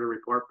haven't heard a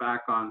report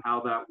back on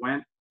how that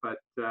went, but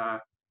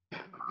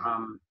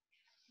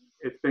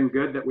it's been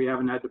good that we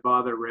haven't had to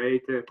bother Ray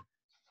to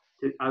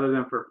other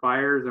than for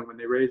fires. And when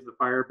they raised the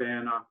fire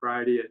ban on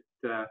Friday, it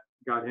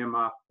got him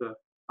off the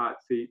hot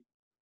seat.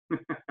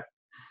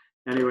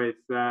 Anyways,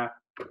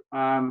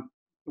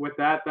 with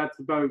that, that's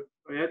about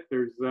it.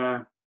 There's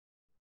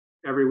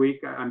every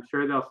week, I'm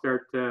sure they'll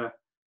start to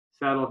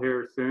settle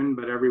here soon,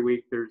 but every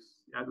week there's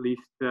at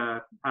least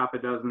half a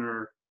dozen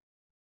or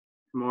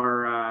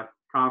more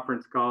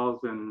conference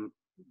calls, and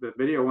the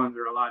video ones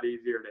are a lot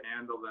easier to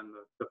handle than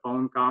the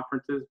phone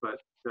conferences.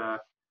 But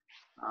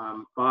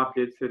Bob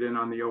did sit in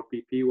on the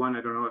OPP one.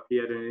 I don't know if he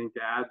had anything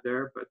to add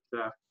there, but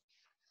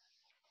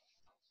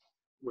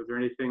was there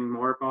anything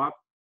more, Bob?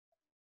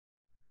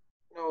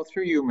 No,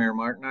 through you, Mayor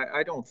Martin.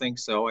 I don't think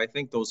so. I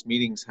think those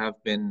meetings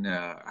have been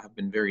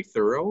very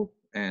thorough,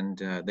 and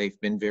they've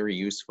been very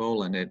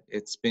useful, and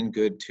it's been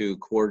good to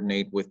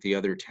coordinate with the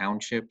other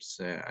townships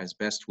as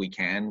best we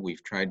can.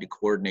 We've tried to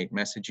coordinate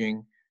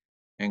messaging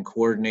and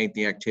coordinate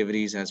the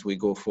activities as we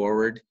go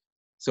forward.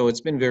 So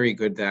it's been very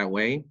good that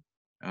way.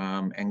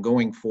 And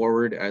going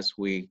forward, as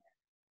we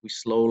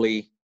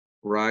slowly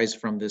rise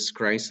from this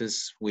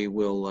crisis, we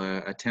will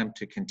attempt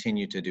to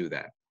continue to do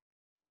that.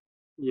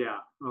 Yeah,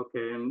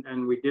 okay,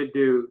 and we did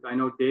do, I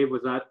know Dave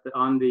was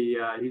on the,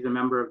 he's a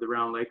member of the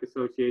Round Lake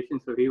Association,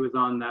 so he was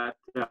on that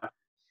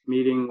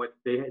meeting with,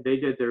 they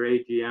did their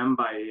AGM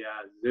by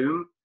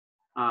Zoom.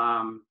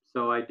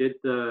 So I did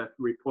the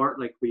report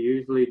like we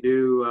usually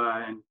do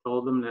and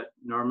told them that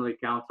normally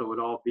council would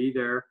all be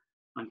there.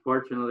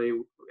 Unfortunately,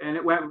 and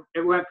it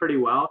went pretty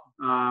well.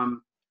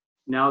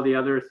 Now the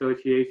other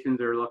associations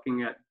are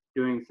looking at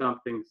doing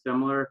something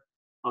similar.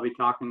 I'll be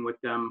talking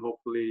with them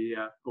hopefully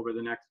over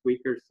the next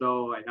week or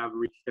so. I have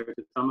reached out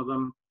to some of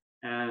them,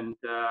 and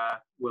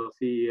we'll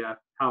see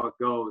how it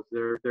goes.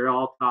 They're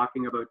all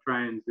talking about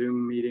trying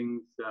Zoom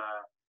meetings.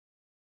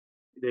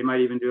 They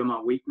might even do them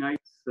on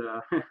weeknights.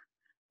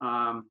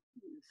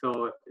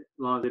 so as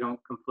long as they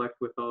don't conflict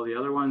with all the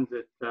other ones,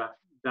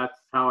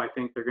 that's how I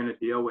think they're going to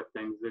deal with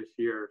things this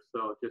year.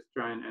 So just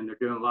trying, and they're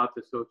doing lots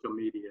of social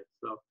media.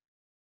 So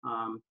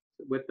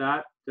with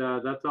that,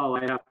 that's all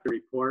I have to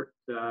report.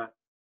 If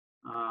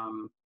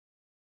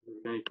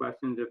there's any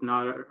questions, if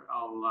not,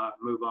 I'll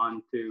move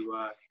on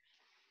to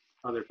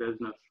other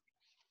business.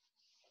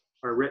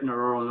 Or written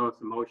or oral notice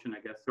of motion,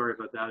 I guess. Sorry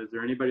about that. Is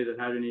there anybody that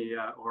had any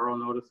oral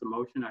notice of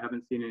motion? I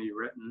haven't seen any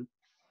written.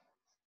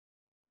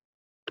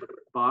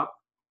 Bob?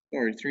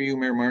 Sorry, through you,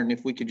 Mayor Martin,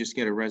 if we could just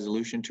get a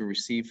resolution to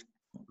receive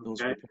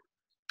those. Okay.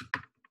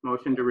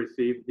 Motion to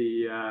receive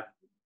the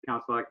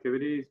council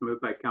activities,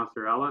 moved by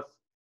Councillor Ellis,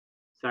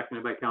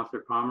 seconded by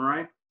Councillor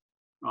Pomeroy.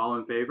 All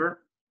in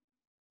favor?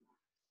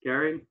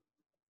 Carried.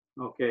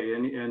 Okay,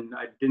 and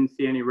I didn't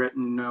see any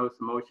written notice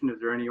of motion. Is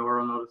there any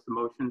oral notice of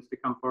motions to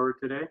come forward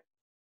today?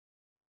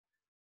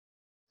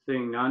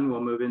 Seeing none,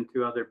 we'll move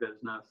into other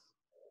business.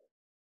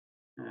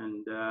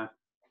 And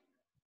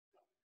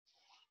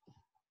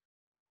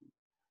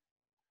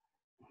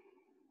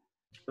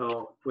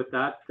so with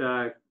that,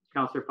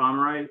 Councillor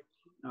Pomeroy,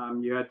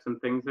 you had some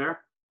things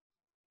there?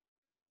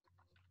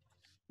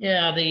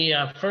 Yeah,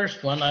 the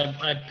first one,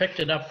 I picked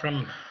it up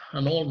from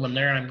an old one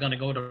there. I'm going to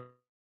go to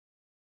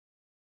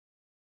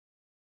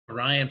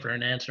Ryan for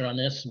an answer on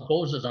this.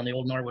 Hoses on the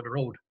old Norwood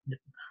Road.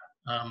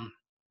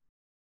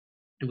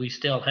 Do we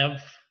still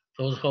have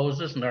those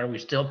hoses, and are we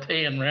still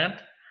paying rent?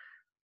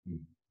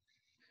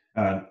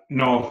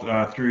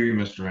 No, through you,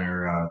 Mr.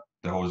 Mayor,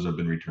 the hoses have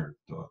been returned.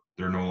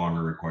 They're no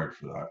longer required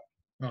for that.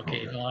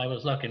 Okay, well, I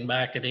was looking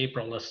back at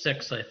April the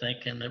 6th, I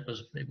think, and it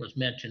was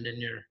mentioned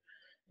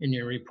in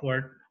your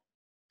report.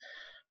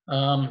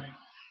 Now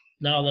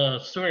the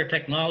sewer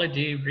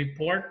technology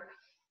report,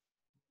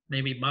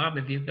 maybe Bob,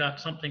 if you've got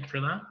something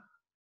for that?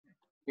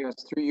 Yes,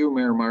 through you,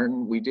 Mayor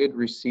Martin, we did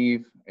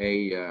receive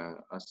a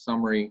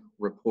summary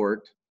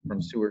report from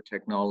Sewer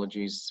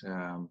Technologies.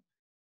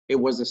 It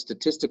was a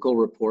statistical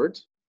report,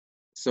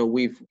 so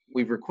we've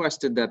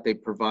requested that they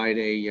provide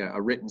a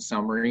written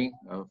summary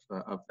of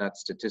that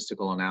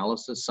statistical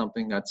analysis,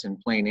 something that's in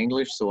plain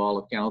English, so all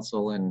of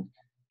council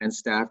and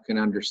staff can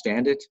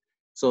understand it.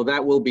 So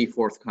that will be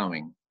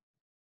forthcoming.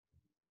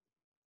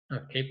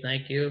 Okay,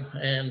 thank you.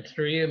 And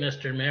through you,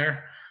 Mr.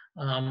 Mayor,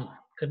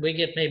 could we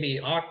get maybe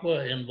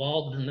Aqua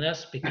involved in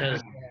this,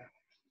 because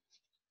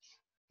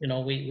you know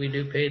we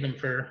do pay them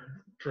for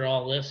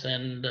all this,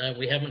 and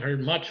we haven't heard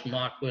much from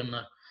Aqua in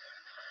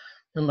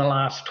the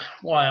last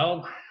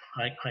while.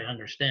 I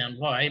understand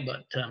why,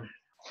 but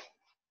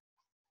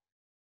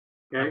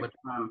okay,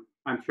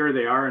 I'm sure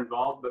they are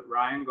involved, but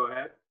Ryan, go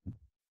ahead.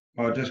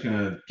 Well, just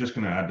gonna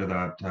add to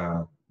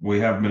that. We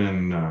have been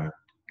in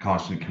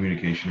constant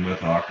communication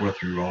with Aqua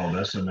through all of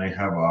this, and they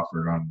have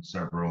offered on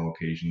several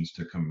occasions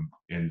to come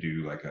and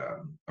do like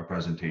a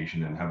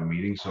presentation and have a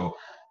meeting. So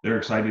they're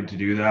excited to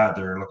do that.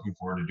 They're looking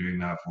forward to doing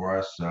that for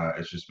us.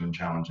 It's just been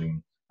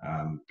challenging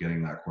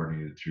getting that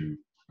coordinated through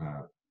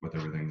with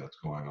everything that's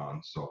going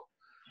on. So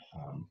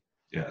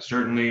yeah,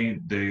 certainly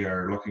they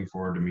are looking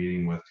forward to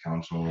meeting with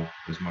council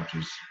as much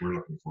as we're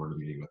looking forward to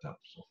meeting with them.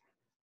 So.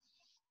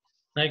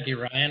 Thank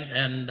you, Ryan.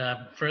 And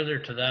further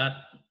to that,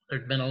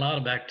 there's been a lot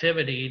of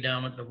activity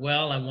down at the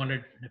well. I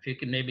wondered if you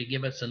could maybe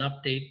give us an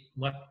update,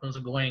 what was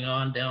going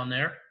on down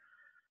there?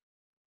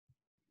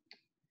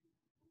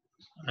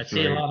 I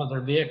see a lot of their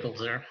vehicles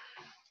there.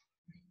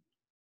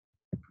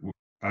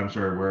 I'm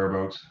sorry,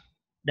 whereabouts?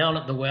 Down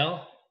at the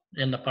well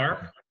in the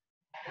park.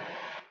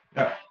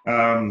 Yeah.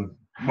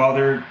 Well,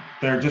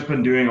 they're just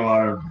been doing a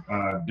lot of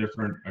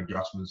different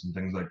adjustments and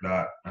things like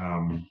that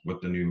with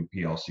the new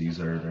PLCs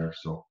that are there.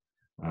 So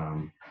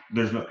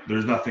there's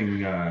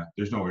nothing,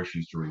 there's no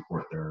issues to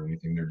report there or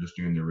anything. They're just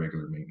doing their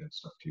regular maintenance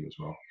stuff too as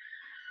well.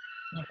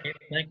 Okay,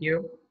 thank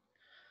you.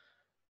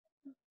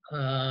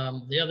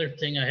 The other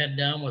thing I had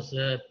down was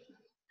the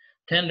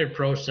tender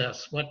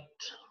process. What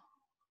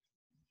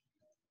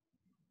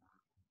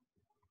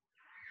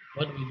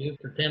do we do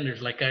for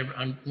tenders? Like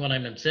what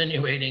I'm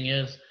insinuating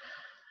is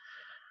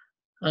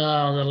the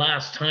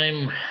last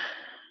time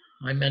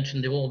I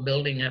mentioned the old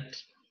building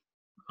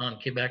on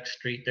Quebec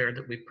Street there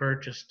that we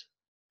purchased,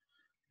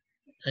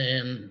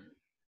 and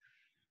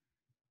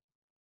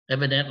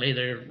evidently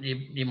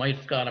you might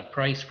have got a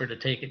price to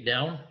take it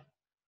down,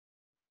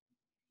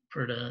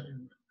 for to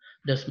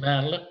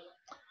dismantle it.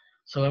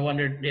 So I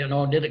wondered, you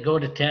know, did it go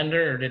to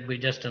tender, or did we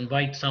just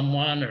invite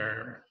someone,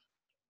 or?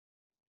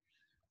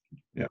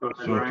 Yeah.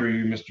 So through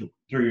you,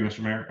 Mr.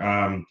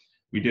 Mayor,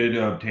 we did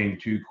obtain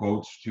two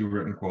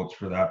written quotes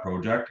for that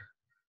project.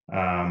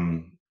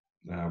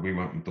 We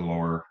went with the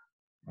lower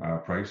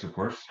price, of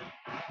course.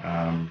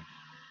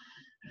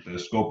 The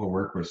scope of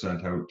work was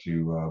sent out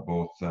to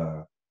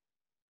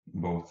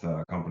both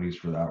companies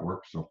for that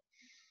work. So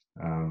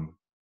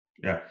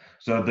yeah,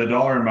 so the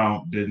dollar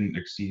amount didn't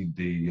exceed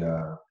the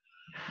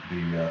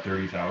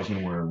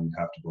 30,000 where we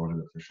have to go to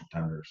the official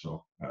tender.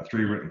 So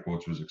 3 written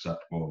quotes was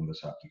acceptable in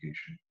this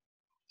application.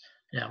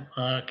 Yeah,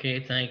 okay,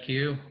 thank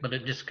you. But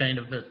it just kind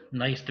of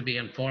nice to be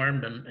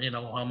informed, and you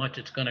know how much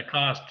it's going to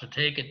cost to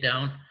take it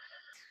down.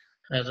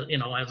 as a,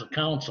 as a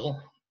council.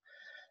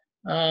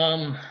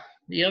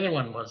 The other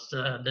one was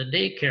the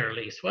daycare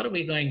lease. What are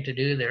we going to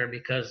do there?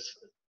 Because,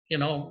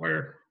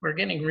 we're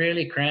getting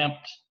really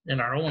cramped in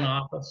our own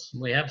office.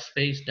 We have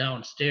space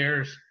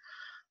downstairs.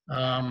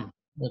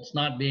 It's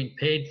not being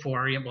paid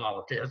for.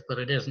 Well, it is, but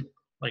it isn't.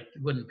 Like,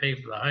 it wouldn't pay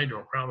for the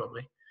hydro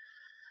probably.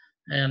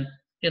 And,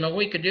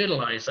 we could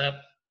utilize that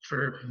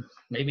for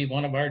maybe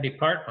one of our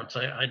departments.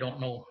 I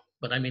don't know,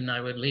 but I mean, I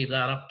would leave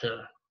that up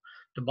to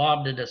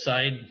Bob to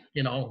decide,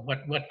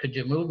 what could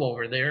you move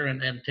over there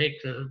and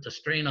take the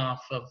strain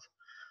off the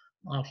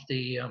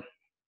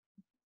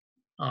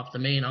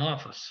main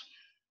office.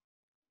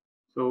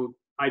 So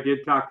I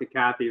did talk to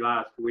Kathy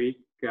last week.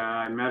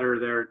 I met her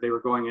there. They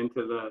were going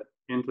into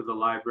the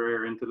library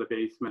or into the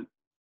basement.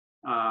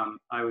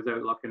 I was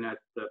out looking at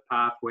the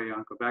pathway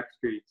on Quebec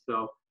Street.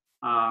 So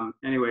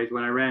anyways,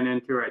 when I ran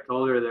into her, I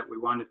told her that we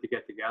wanted to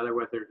get together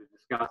with her to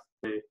discuss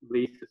the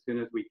lease as soon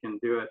as we can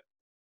do it.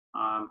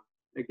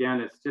 Again,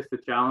 it's just the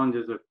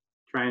challenges of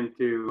trying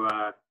to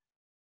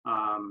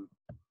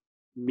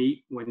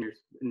meet when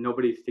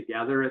nobody's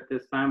together at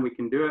this time. We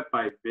can do it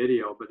by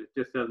video, but it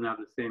just doesn't have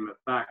the same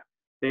effect.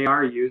 They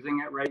are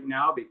using it right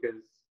now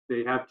because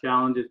they have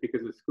challenges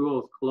because the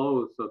school is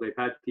closed, so they've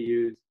had to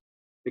use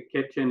the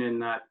kitchen in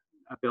that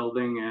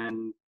building,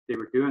 and they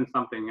were doing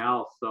something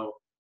else. So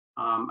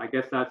I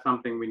guess that's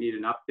something we need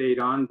an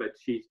update on, but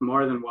she's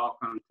more than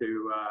welcome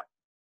to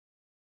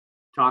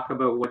talk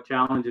about what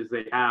challenges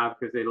they have,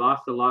 because they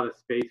lost a lot of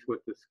space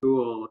with the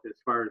school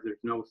as far as there's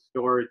no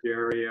storage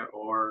area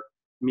or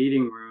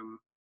meeting room,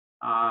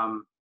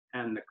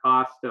 and the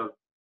cost of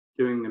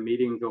doing the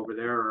meetings over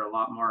there are a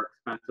lot more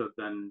expensive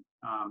than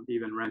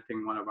even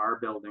renting one of our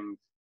buildings.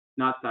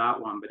 Not that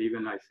one, but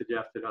even I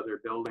suggested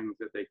other buildings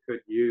that they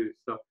could use.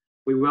 So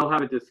we will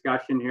have a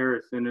discussion here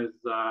as soon as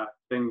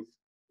things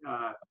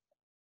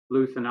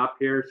loosen up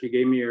here. She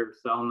gave me her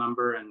cell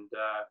number, and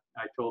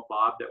I told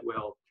Bob that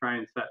we'll try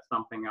and set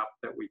something up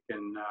that we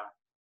can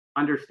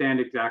understand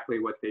exactly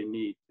what they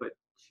need. But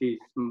she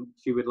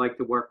would like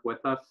to work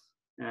with us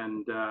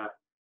and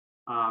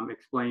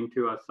explain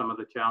to us some of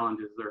the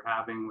challenges they're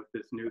having with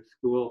this new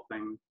school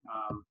thing,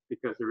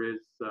 because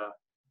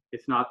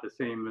it's not the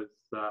same as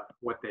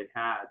what they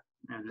had,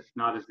 and it's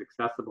not as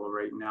accessible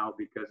right now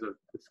because of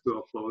the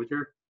school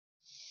closure.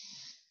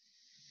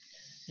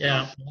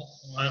 Yeah,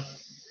 well,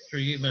 to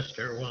you,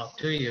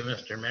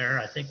 Mr. Mayor,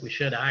 I think we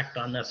should act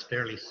on this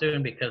fairly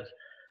soon, because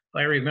if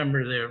I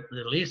remember the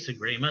lease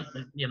agreement,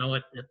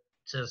 it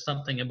says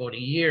something about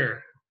a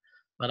year,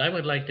 but I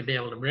would like to be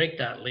able to break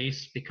that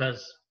lease,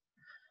 because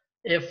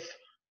if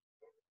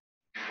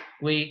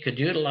we could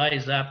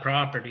utilize that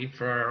property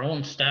for our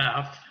own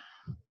staff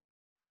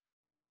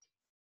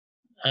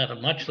at a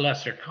much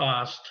lesser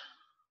cost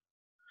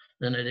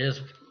than it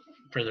is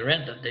for the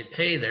rent that they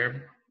pay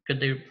there,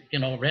 could they,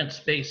 rent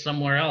space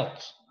somewhere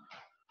else?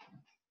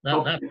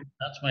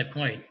 That's my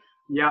point.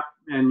 Yeah,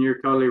 and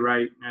you're totally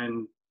right.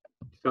 And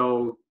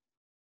so,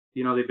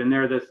 they've been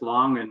there this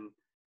long, and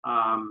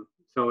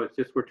so it's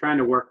just we're trying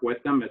to work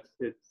with them.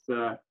 It's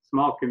a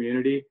small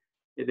community.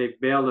 They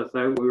bailed us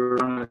out.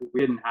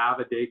 We didn't have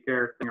a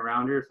daycare thing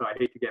around here, so I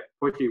hate to get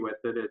pushy with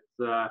it.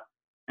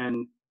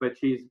 But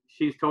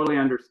she's totally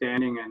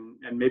understanding,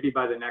 and maybe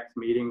by the next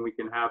meeting we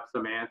can have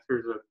some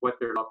answers of what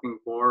they're looking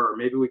for, or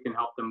maybe we can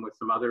help them with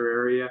some other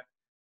area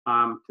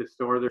to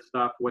store their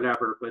stuff,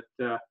 whatever. But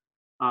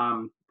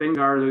things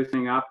are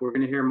loosening up. We're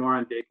going to hear more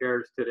on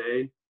daycares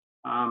today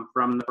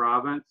from the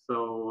province.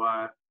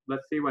 So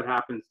let's see what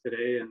happens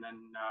today, and then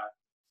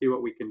see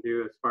what we can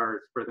do as far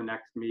as for the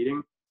next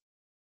meeting.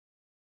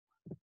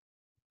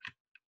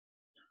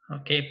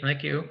 Okay,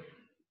 thank you.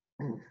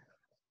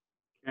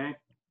 Okay,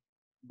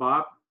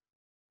 Bob?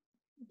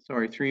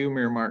 Sorry, through you,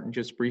 Mayor Martin,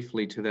 just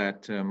briefly to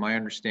that, my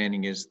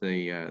understanding is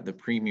the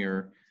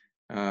Premier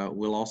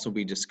will also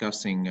be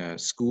discussing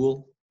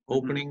school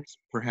openings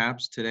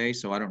perhaps today,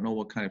 so I don't know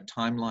what kind of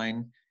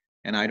timeline,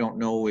 and I don't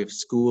know if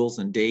schools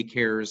and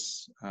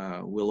daycares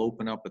will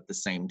open up at the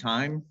same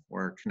time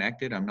or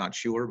connected. I'm not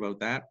sure about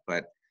that,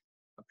 but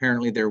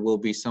apparently there will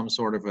be some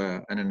sort of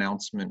an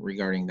announcement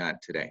regarding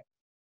that today.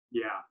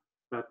 Yeah,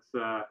 that's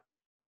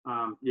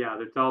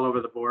it's all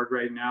over the board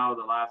right now.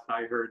 The last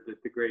I heard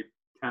that the grade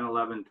 10,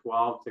 11,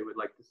 12, they would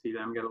like to see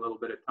them get a little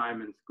bit of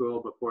time in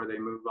school before they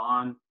move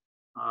on.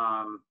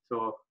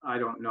 So I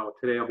don't know.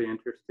 Today will be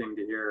interesting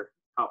to hear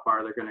how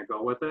far they're going to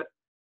go with it.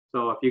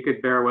 So if you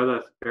could bear with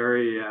us,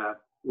 Barry,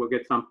 we'll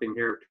get something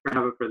here. Try to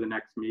have it for the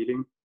next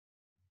meeting.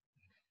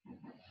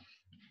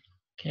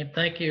 Okay,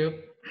 thank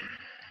you.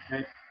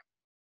 Okay.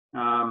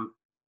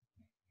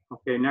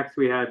 Okay, next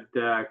we had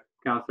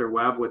Councillor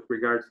Webb with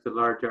regards to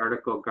large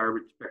article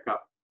garbage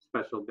pickup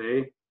special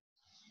day.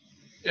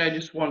 Yeah, I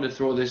just wanted to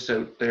throw this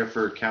out there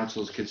for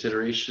council's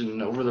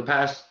consideration. Over the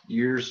past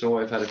year or so,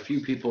 I've had a few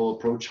people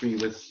approach me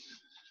with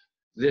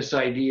this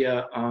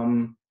idea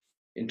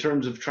in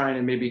terms of trying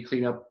to maybe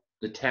clean up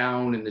the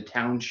town and the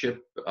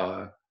township.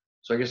 So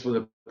I guess what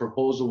the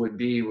proposal would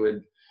be,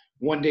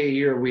 one day a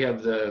year we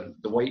have the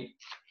white,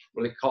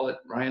 what do they call it,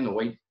 Ryan, the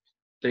white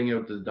thing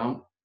out to the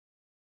dump.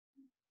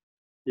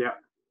 Yeah.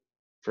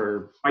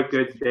 For White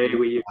goods day,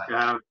 we used to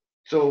have.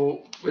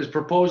 So was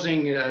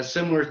proposing a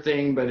similar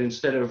thing, but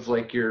instead of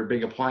like your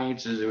big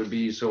appliances, it would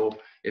be, so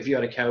if you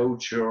had a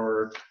couch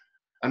or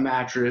a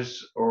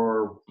mattress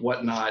or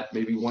whatnot,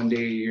 maybe one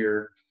day a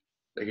year,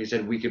 like I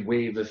said, we could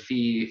waive a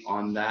fee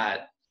on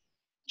that.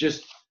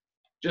 Just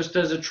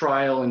as a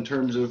trial in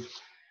terms of,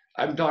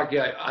 I'm talking,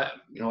 I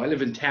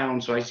live in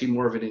town, so I see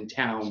more of it in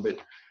town, but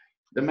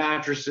the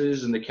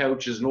mattresses and the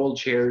couches and old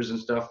chairs and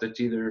stuff that's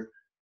either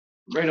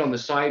right on the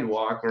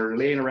sidewalk or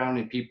laying around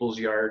in people's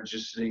yards,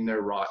 just sitting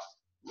there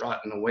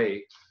rotting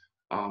away.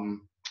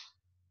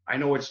 I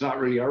know it's not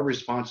really our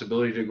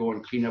responsibility to go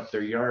and clean up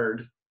their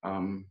yard,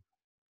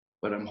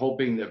 but I'm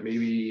hoping that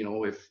maybe,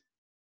 if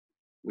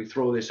we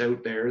throw this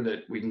out there,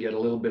 that we can get a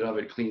little bit of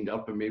it cleaned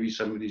up, and maybe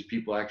some of these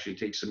people actually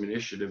take some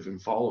initiative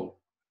and follow.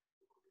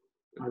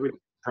 I would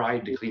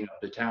Pride to clean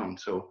up the town.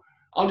 So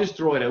I'll just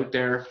throw it out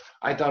there.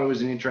 I thought it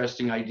was an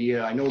interesting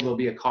idea. I know there'll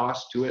be a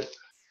cost to it,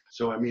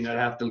 so I mean, I'd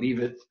have to leave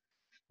it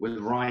with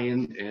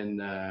Ryan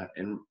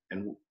and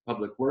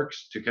Public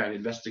Works to kind of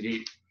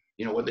investigate,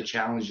 what the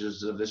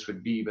challenges of this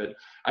would be. But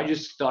I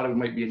just thought it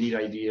might be a neat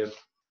idea.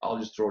 I'll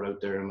just throw it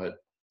out there and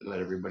let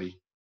everybody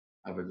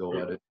have a go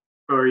at it.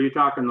 So are you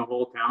talking the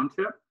whole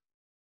township?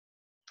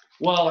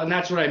 Well, and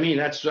that's what I mean.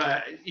 That's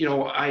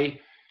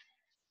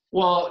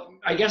well,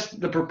 I guess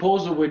the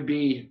proposal would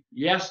be,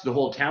 yes, the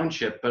whole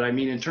township, but I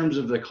mean, in terms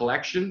of the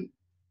collection.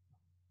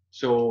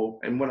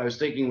 So, and what I was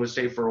thinking was,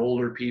 say, for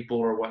older people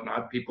or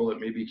whatnot, people that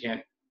maybe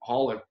can't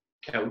haul a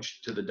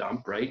couch to the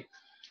dump, right?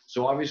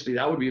 So obviously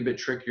that would be a bit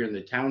trickier in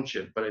the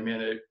township, but I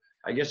mean,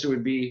 I guess it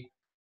would be,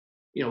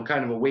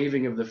 kind of a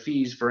waiving of the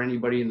fees for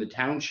anybody in the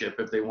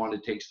township if they want to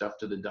take stuff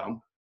to the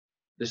dump.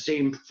 The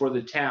same for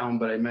the town,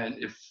 but I meant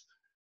if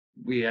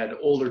we had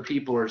older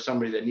people or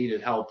somebody that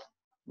needed help,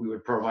 we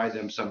would provide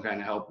them some kind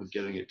of help with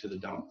getting it to the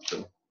dump.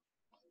 So.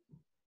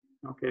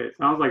 Okay, it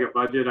sounds like a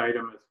budget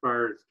item as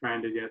far as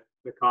trying to get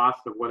the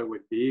cost of what it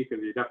would be,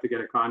 because you'd have to get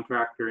a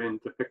contractor in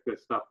to pick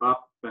this stuff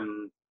up,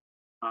 and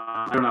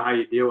I don't know how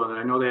you deal with it.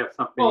 I know they have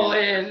something. Well,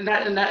 and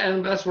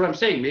that's what I'm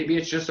saying. Maybe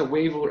it's just a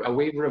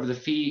waiver of the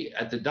fee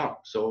at the dump.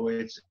 So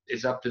it's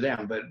up to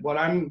them. But what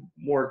I'm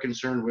more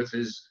concerned with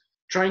is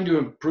trying to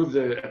improve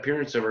the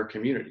appearance of our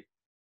community.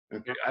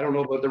 Okay, I don't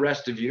know about the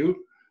rest of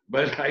you,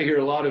 but I hear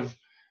a lot of,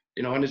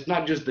 and it's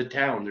not just the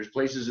town. There's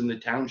places in the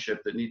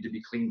township that need to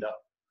be cleaned up.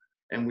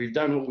 And we've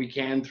done what we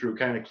can through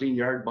kind of clean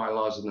yard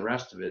bylaws and the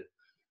rest of it.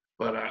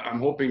 But I'm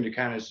hoping to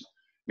kind of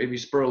maybe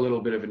spur a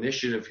little bit of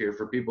initiative here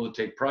for people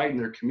to take pride in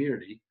their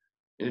community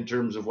in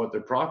terms of what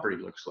their property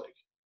looks like.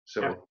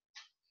 So. Yeah.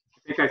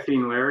 I think I've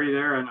seen Larry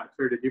there. I'm not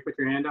sure. Did you put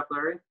your hand up,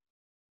 Larry?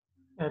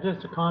 Yeah,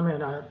 just a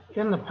comment.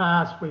 In the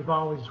past, we've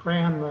always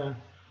ran the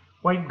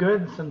white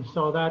goods, and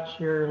so that's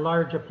your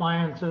large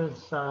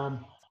appliances.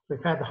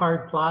 We've had the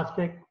hard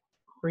plastic,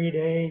 3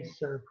 days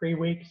or 3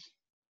 weeks.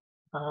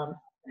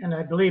 And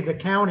I believe the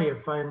county,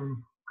 if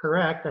I'm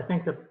correct, I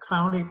think the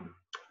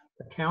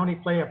county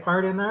play a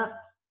part in that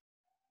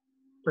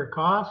for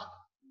cost.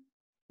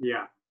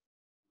 Yeah.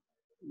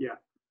 Yeah.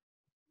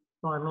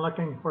 So I'm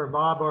looking for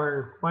Bob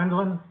or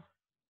Gwendolyn.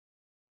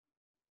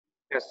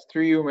 Yes,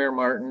 through you, Mayor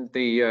Martin.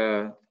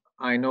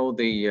 I know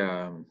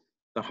the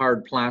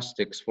hard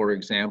plastics, for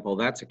example,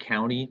 that's a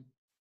county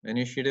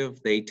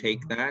initiative. They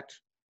take that.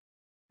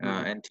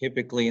 And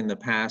typically in the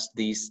past,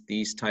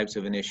 these types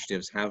of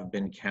initiatives have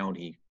been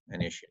county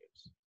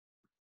initiatives.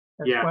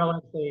 As well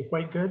as the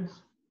white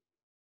goods?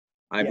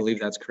 I believe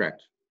that's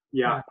correct.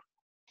 Yeah.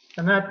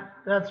 And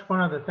that's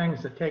one of the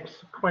things that takes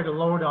quite a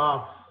load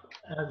off,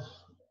 as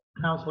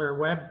Councillor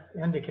Webb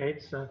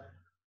indicates,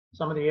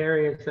 some of the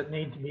areas that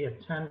need to be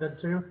attended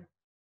to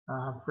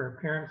for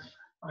appearance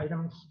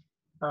items.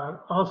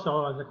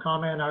 Also, as a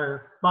comment,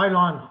 our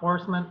bylaw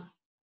enforcement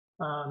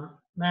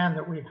man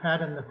that we've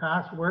had in the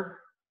past work,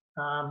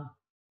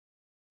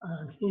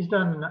 he's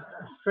done a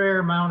fair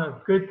amount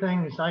of good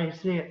things. I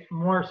see it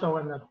more so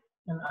out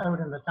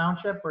in the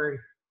township, where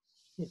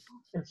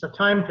it's a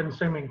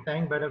time-consuming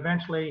thing, but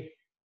eventually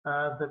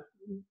the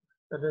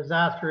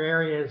disaster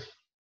areas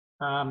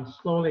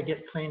slowly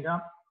get cleaned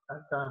up.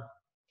 But,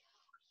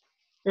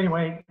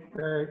 anyway,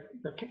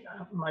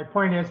 my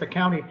point is the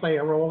county play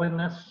a role in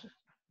this.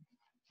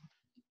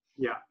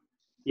 Yeah.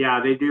 Yeah,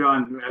 they do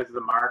as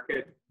the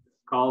market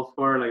calls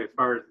for, like as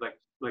far as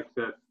like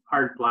the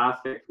hard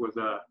plastics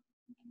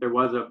there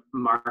was a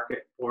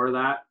market for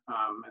that.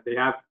 They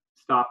have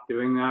stopped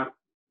doing that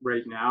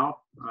right now.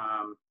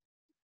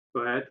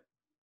 Go ahead.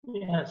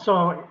 Yeah,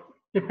 so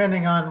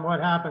depending on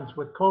what happens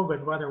with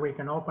COVID, whether we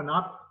can open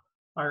up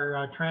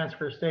our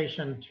transfer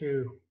station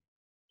to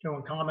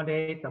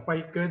accommodate the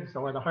white goods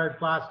or the hard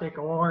plastic,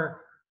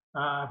 or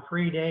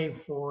free day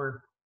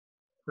for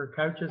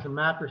couches and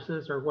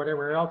mattresses or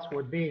whatever else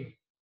would be,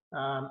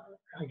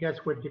 I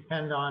guess would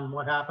depend on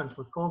what happens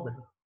with COVID.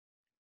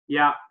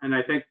 Yeah, and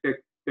I think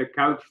the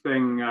couch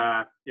thing,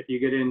 if you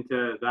get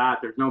into that,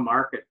 there's no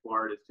market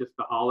for it. It's just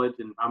the haulage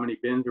and how many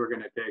bins we're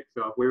going to take.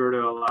 So if we were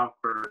to allow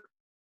for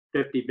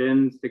 50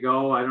 bins to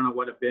go, I don't know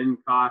what a bin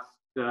costs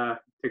to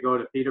go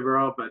to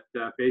Peterborough, but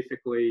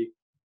basically,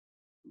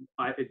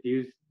 I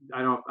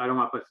don't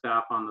want to put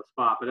staff on the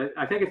spot, but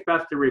I think it's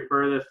best to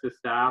refer this to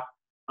staff,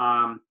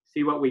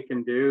 see what we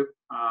can do.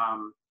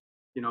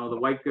 You know, the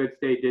white goods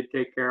day did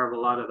take care of a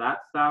lot of that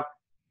stuff.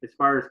 As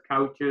far as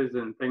couches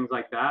and things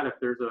like that, if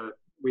there's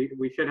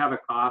we should have a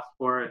cost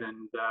for it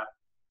and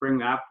bring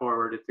that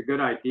forward. It's a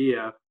good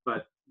idea,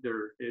 but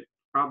it's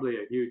probably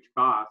a huge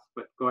cost.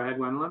 But go ahead,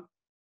 Wendelin.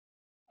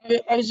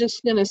 I was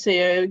just going to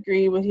say, I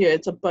agree with you.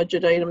 It's a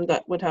budget item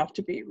that would have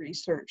to be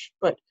researched,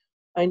 but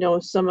I know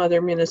some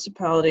other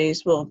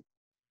municipalities will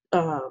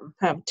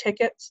have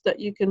tickets that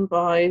you can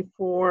buy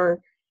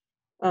for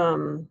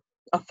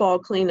a fall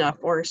cleanup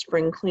or a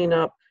spring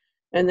cleanup,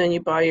 and then you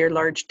buy your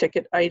large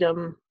ticket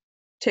and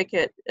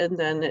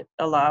then it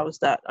allows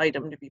that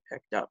item to be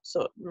picked up.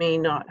 So it may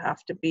not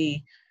have to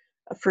be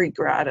a free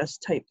gratis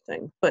type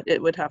thing, but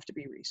it would have to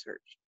be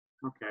researched.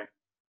 Okay.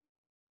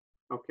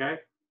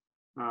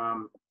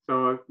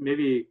 So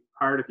maybe,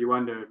 Hart, if you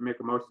wanted to make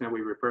a motion that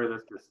we refer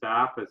this to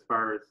staff as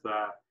far as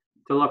to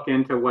look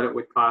into what it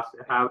would cost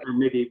to have, and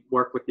maybe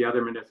work with the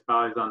other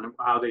municipalities on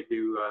how they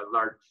do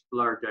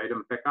large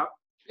item pickup.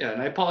 Yeah,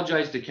 and I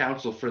apologize to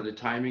council for the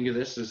timing of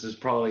this.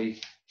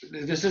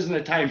 This isn't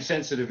a time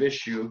sensitive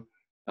issue.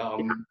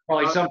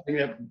 Probably something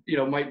that, you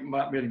know, might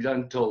not be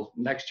done until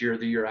next year or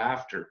the year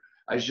after.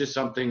 It's just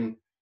something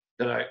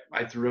that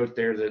I threw out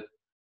there that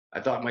I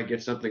thought might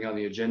get something on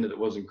the agenda that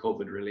wasn't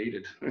COVID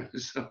related.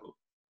 So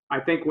I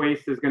think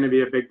waste is going to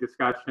be a big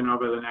discussion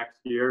over the next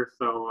year.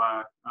 So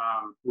I've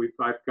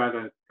got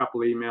a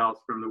couple emails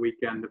from the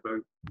weekend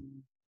about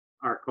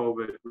our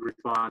COVID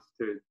response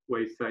to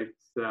waste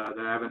sites that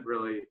I haven't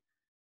really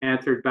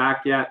answered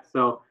back yet.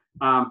 So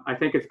I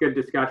think it's good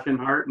discussion,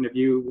 Hart. And if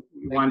you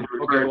want to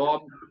refer,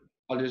 well,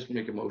 I'll just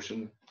make a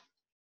motion.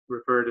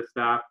 Refer to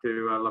staff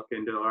to look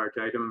into the large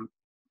item.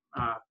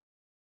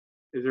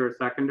 Is there a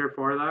seconder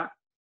for that?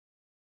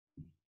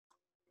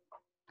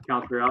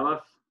 Councillor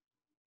Ellis,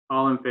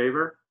 all in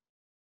favor?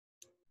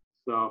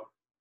 So,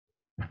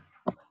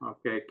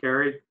 okay,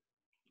 carried.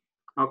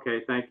 Okay,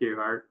 thank you,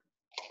 Hart.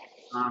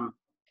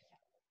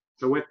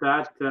 So with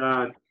that,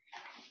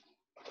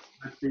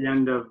 that's the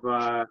end of,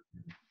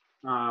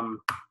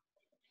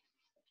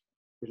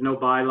 there's no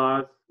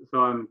bylaws.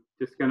 So I'm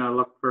just gonna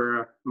look for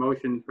a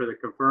motion for the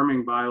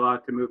confirming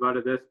bylaw to move out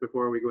of this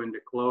before we go into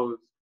close.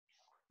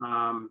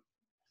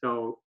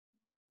 So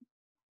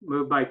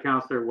moved by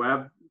Councillor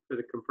Webb for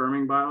the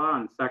confirming bylaw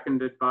and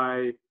seconded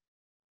by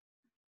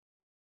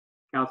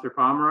Councillor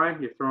Pomeroy.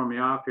 You're throwing me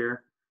off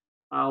here.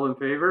 All in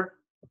favor?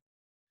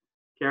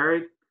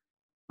 Carried.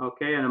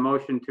 Okay, and a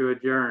motion to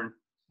adjourn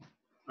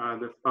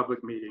this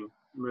public meeting.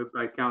 Moved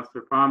by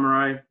Councillor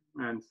Pomeroy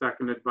and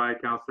seconded by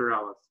Councillor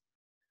Ellis.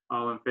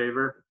 All in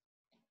favor?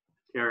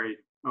 Carried.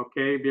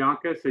 Okay,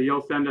 Bianca, so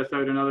you'll send us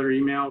out another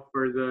email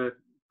for the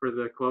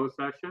closed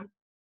session?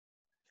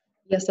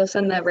 Yes, I'll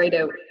send that right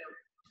out.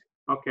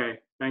 Okay,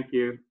 thank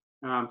you.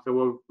 So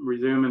we'll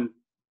resume in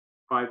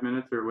 5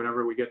 minutes or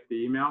whenever we get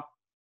the email.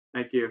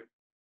 Thank you.